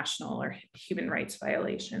international or human rights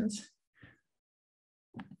violations.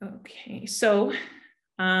 Okay, so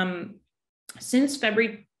since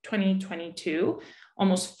February 2022,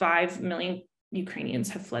 almost 5 million Ukrainians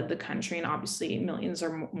have fled the country, and obviously millions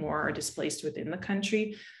or more are displaced within the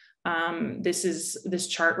country. This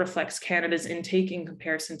chart reflects Canada's intake in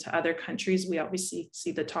comparison to other countries. We obviously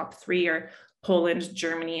see the top three are Poland,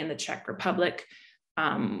 Germany, and the Czech Republic,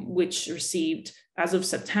 which received, as of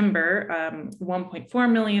September,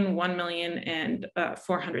 1.4 million, 1 million, and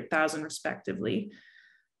 400,000 respectively.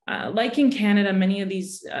 Like in Canada, many of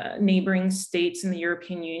these neighboring states in the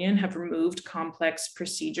European Union have removed complex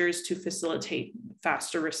procedures to facilitate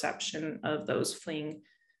faster reception of those fleeing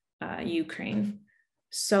Ukraine.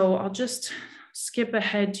 So I'll just skip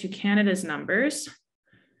ahead to Canada's numbers.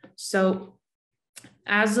 So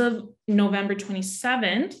as of November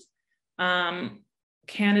 27th,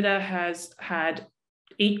 Canada has had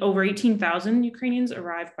over 18,000 Ukrainians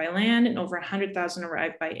arrive by land and over 100,000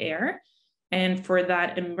 arrive by air. And for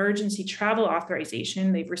that emergency travel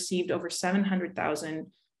authorization, they've received over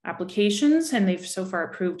 700,000 applications, and they've so far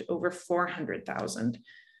approved over 400,000.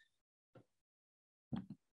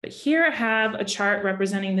 But here I have a chart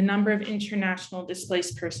representing the number of international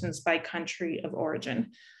displaced persons by country of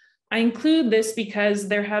origin. I include this because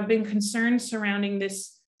there have been concerns surrounding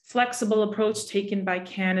this flexible approach taken by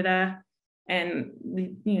Canada and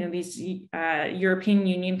these European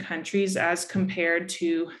Union countries as compared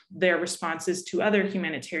to their responses to other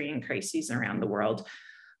humanitarian crises around the world.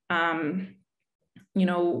 Both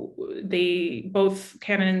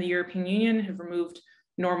Canada and the European Union have removed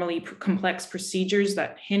normally complex procedures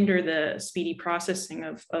that hinder the speedy processing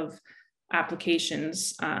of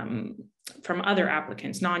applications from other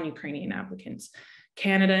applicants, non-Ukrainian applicants.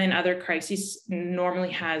 Canada in other crises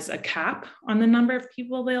normally has a cap on the number of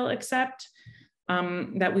people they'll accept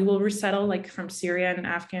that we will resettle, like from Syria and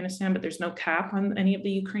Afghanistan, but there's no cap on any of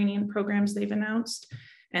the Ukrainian programs they've announced.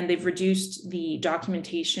 And they've reduced the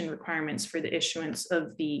documentation requirements for the issuance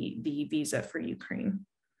of the visa for Ukraine.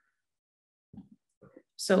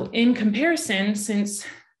 So in comparison, since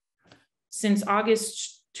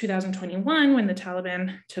August 2021, when the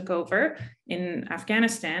Taliban took over in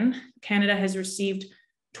Afghanistan, Canada has received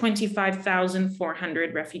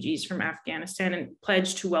 25,400 refugees from Afghanistan and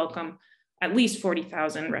pledged to welcome at least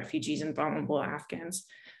 40,000 refugees and vulnerable Afghans.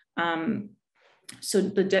 So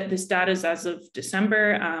this data is as of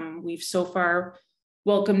December. We've so far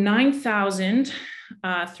welcomed 9,000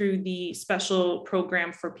 through the special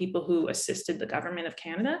program for people who assisted the government of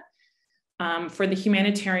Canada. For the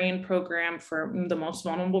humanitarian program for the most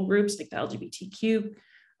vulnerable groups like the LGBTQ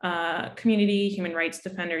community, human rights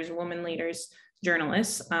defenders, women leaders,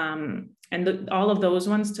 journalists, and all of those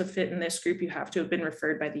ones to fit in this group, you have to have been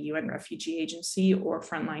referred by the UN Refugee Agency or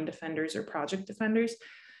frontline defenders or project defenders.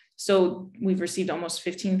 So we've received almost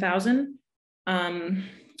 15,000.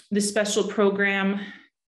 The special program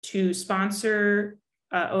to sponsor,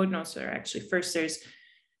 first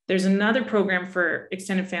there's another program for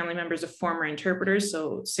extended family members of former interpreters,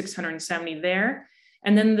 so 670 there.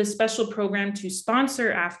 And then the special program to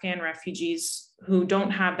sponsor Afghan refugees who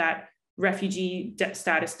don't have that refugee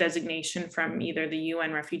status designation from either the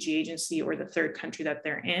UN Refugee Agency or the third country that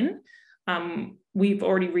they're in. We've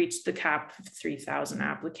already reached the cap of 3,000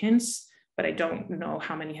 applicants, but I don't know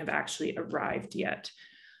how many have actually arrived yet.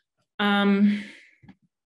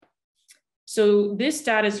 So this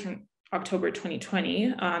data is from October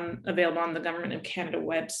 2020, available on the Government of Canada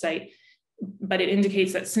website, but it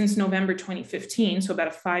indicates that since November 2015, so about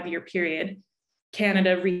a 5-year period,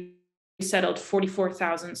 Canada resettled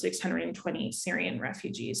 44,620 Syrian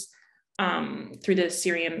refugees through the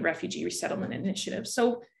Syrian Refugee Resettlement Initiative.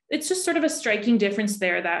 So it's just sort of a striking difference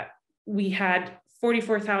there that we had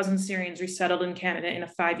 44,000 Syrians resettled in Canada in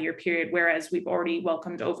a 5-year period, whereas we've already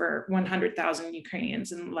welcomed over 100,000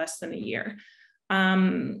 Ukrainians in less than a year.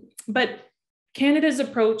 But Canada's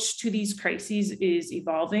approach to these crises is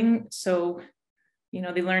evolving. So,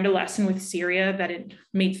 they learned a lesson with Syria that it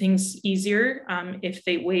made things easier if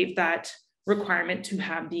they waived that requirement to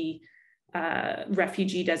have the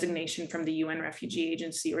refugee designation from the UN Refugee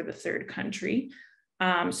Agency or the third country.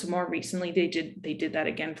 So more recently, they did that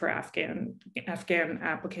again for Afghan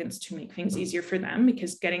applicants to make things easier for them,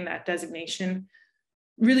 because getting that designation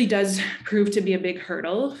really does prove to be a big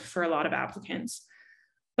hurdle for a lot of applicants.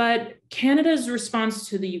 But Canada's response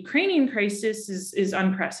to the Ukrainian crisis is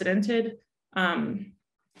unprecedented.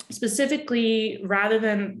 Specifically, rather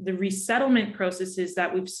than the resettlement processes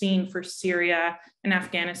that we've seen for Syria and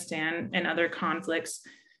Afghanistan and other conflicts,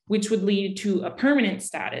 which would lead to a permanent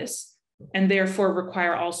status and therefore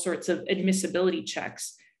require all sorts of admissibility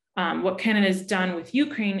checks, what Canada has done with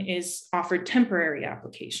Ukraine is offered temporary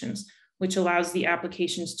applications, which allows the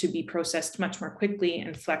applications to be processed much more quickly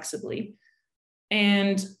and flexibly.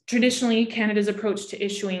 And traditionally, Canada's approach to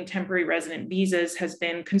issuing temporary resident visas has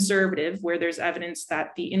been conservative, where there's evidence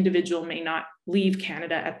that the individual may not leave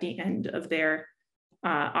Canada at the end of their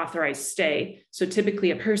authorized stay. So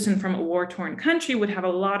typically a person from a war-torn country would have a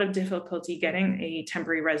lot of difficulty getting a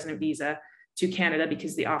temporary resident visa to Canada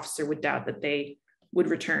because the officer would doubt that they would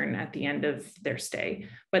return at the end of their stay.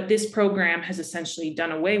 But this program has essentially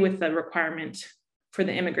done away with the requirement for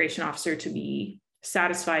the immigration officer to be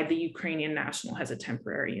satisfied the Ukrainian national has a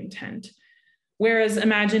temporary intent. Whereas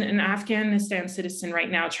imagine an Afghanistan citizen right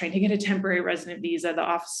now trying to get a temporary resident visa, the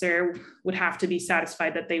officer would have to be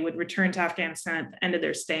satisfied that they would return to Afghanistan at the end of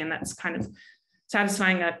their stay. And that's kind of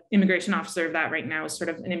satisfying an immigration officer of that right now is sort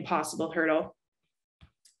of an impossible hurdle.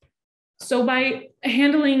 So by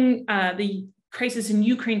handling the crisis in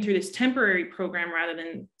Ukraine through this temporary program rather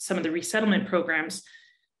than some of the resettlement programs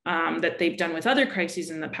that they've done with other crises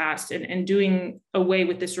in the past, and doing away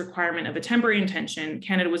with this requirement of a temporary intention,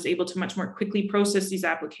 Canada was able to much more quickly process these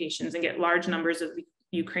applications and get large numbers of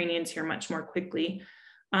Ukrainians here much more quickly.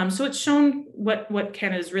 So it's shown what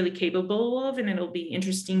Canada is really capable of, and it'll be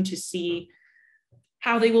interesting to see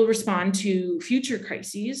how they will respond to future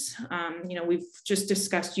crises. We've just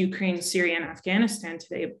discussed Ukraine, Syria, and Afghanistan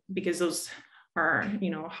today because those are,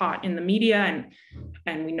 hot in the media,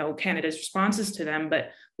 and we know Canada's responses to them.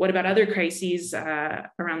 But what about other crises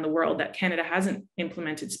around the world that Canada hasn't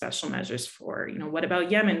implemented special measures for? What about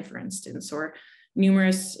Yemen, for instance, or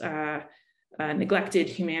numerous neglected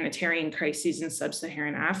humanitarian crises in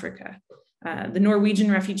sub-Saharan Africa? The Norwegian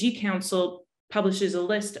Refugee Council publishes a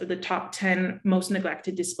list of the top 10 most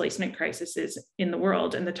neglected displacement crises in the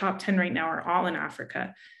world. And the top 10 right now are all in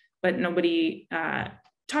Africa, but nobody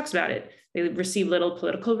talks about it. They receive little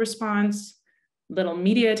political response, little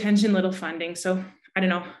media attention, little funding. So I don't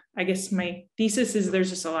know, I guess my thesis is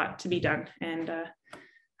there's just a lot to be done. And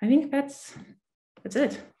I think that's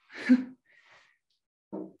it.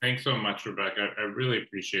 Thanks so much, Rebeka. I really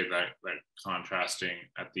appreciate that contrasting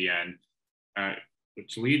at the end,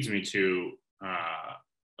 which leads me to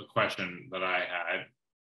a question that I had.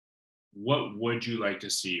 What would you like to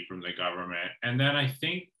see from the government? And then I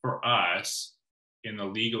think for us in the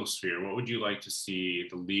legal sphere, what would you like to see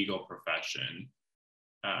the legal profession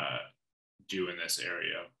do in this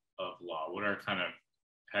area of law? What are kind of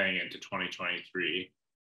heading into 2023?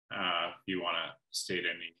 If you want to state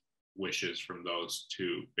any wishes from those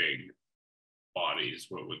two big bodies,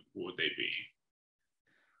 what would they be?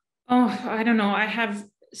 Oh, I don't know. I have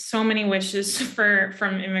so many wishes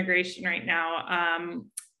from immigration right now.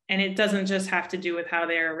 And it doesn't just have to do with how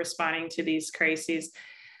they're responding to these crises.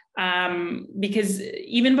 Because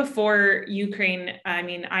even before Ukraine,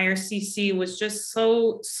 IRCC was just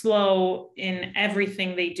so slow in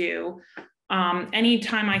everything they do.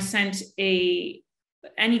 Anytime I sent any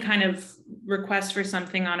kind of request for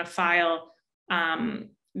something on a file,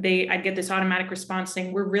 I'd get this automatic response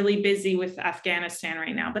saying, we're really busy with Afghanistan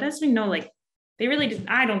right now. But as we know, I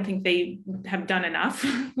don't think they have done enough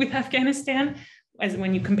with Afghanistan as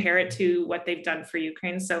when you compare it to what they've done for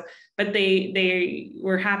Ukraine. So, but they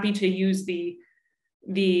were happy to use the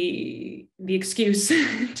excuse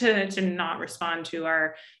to not respond to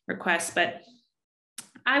our requests. But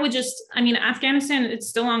Afghanistan, it's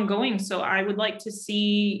still ongoing. So I would like to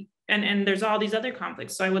see, and there's all these other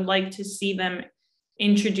conflicts. So I would like to see them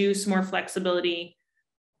introduce more flexibility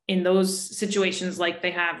in those situations like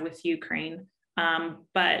they have with Ukraine.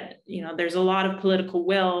 But there's a lot of political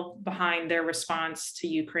will behind their response to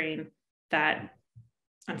Ukraine that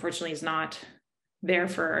unfortunately is not there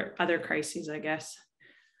for other crises, I guess.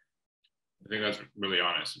 I think that's really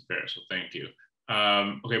honest and fair, so thank you.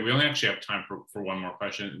 Okay, we only actually have time for one more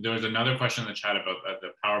question. There was another question in the chat about the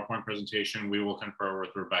PowerPoint presentation. We will confer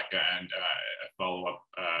with Rebeka, and a follow-up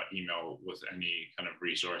email with any kind of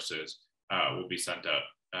resources will be sent out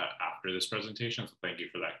after this presentation. So thank you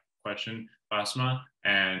for that question, Basma.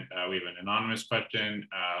 And we have an anonymous question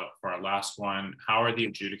for our last one. How are the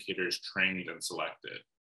adjudicators trained and selected?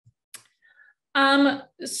 I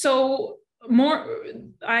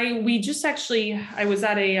was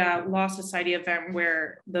at a Law Society event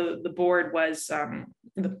where the board was,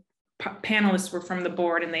 the panelists were from the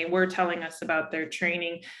board, and they were telling us about their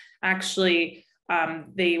training. Actually,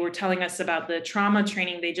 they were telling us about the trauma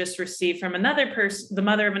training they just received from another person, the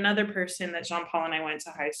mother of another person that Jean-Paul and I went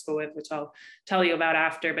to high school with, which I'll tell you about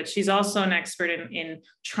after. But she's also an expert in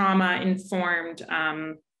trauma-informed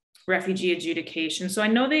refugee adjudication. So I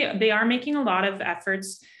know they are making a lot of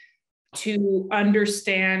efforts to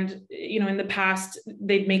understand, in the past,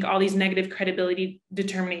 they'd make all these negative credibility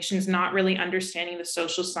determinations, not really understanding the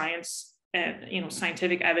social science and,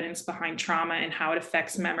 scientific evidence behind trauma and how it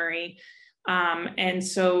affects memory. And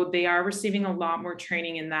so they are receiving a lot more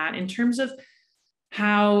training in that. In terms of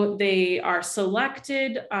how they are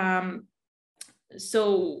selected,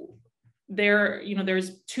 so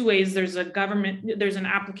there's two ways. There's an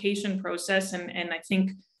application process, and I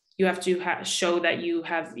think you have to show that you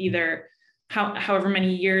have either however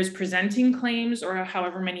many years presenting claims, or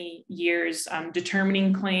however many years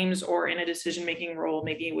determining claims, or in a decision-making role,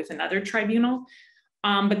 maybe with another tribunal.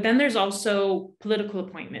 But then there's also political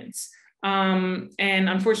appointments. And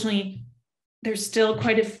unfortunately, there's still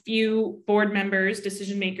quite a few board members,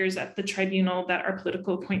 decision makers at the tribunal that are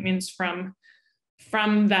political appointments from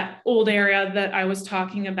that old area that I was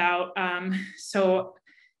talking about. So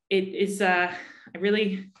it is,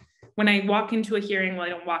 when I walk into a hearing, well, I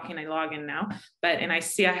don't walk in, I log in now, and I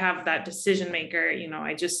see I have that decision maker,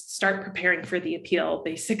 I just start preparing for the appeal,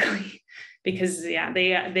 basically, because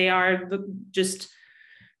they are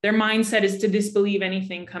their mindset is to disbelieve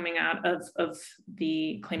anything coming out of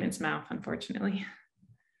the claimant's mouth, unfortunately.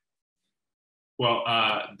 Well,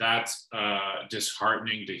 that's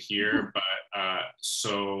disheartening to hear, but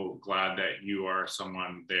so glad that you are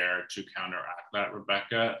someone there to counteract that,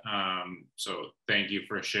 Rebeka. So thank you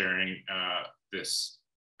for sharing this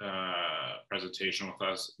presentation with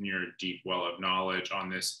us and your deep well of knowledge on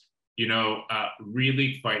this,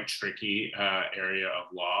 really quite tricky area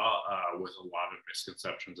of law with a lot of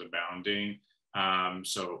misconceptions abounding.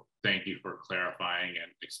 So thank you for clarifying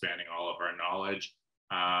and expanding all of our knowledge.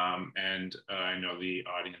 And I know the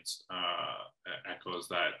audience echoes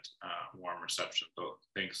that warm reception. So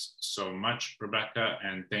thanks so much, Rebeka,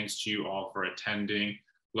 and thanks to you all for attending.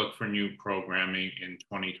 Look for new programming in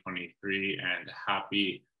 2023, and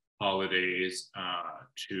happy holidays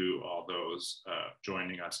to all those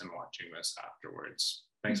joining us and watching this afterwards.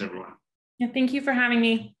 Thanks, everyone. Yeah, thank you for having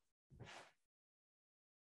me.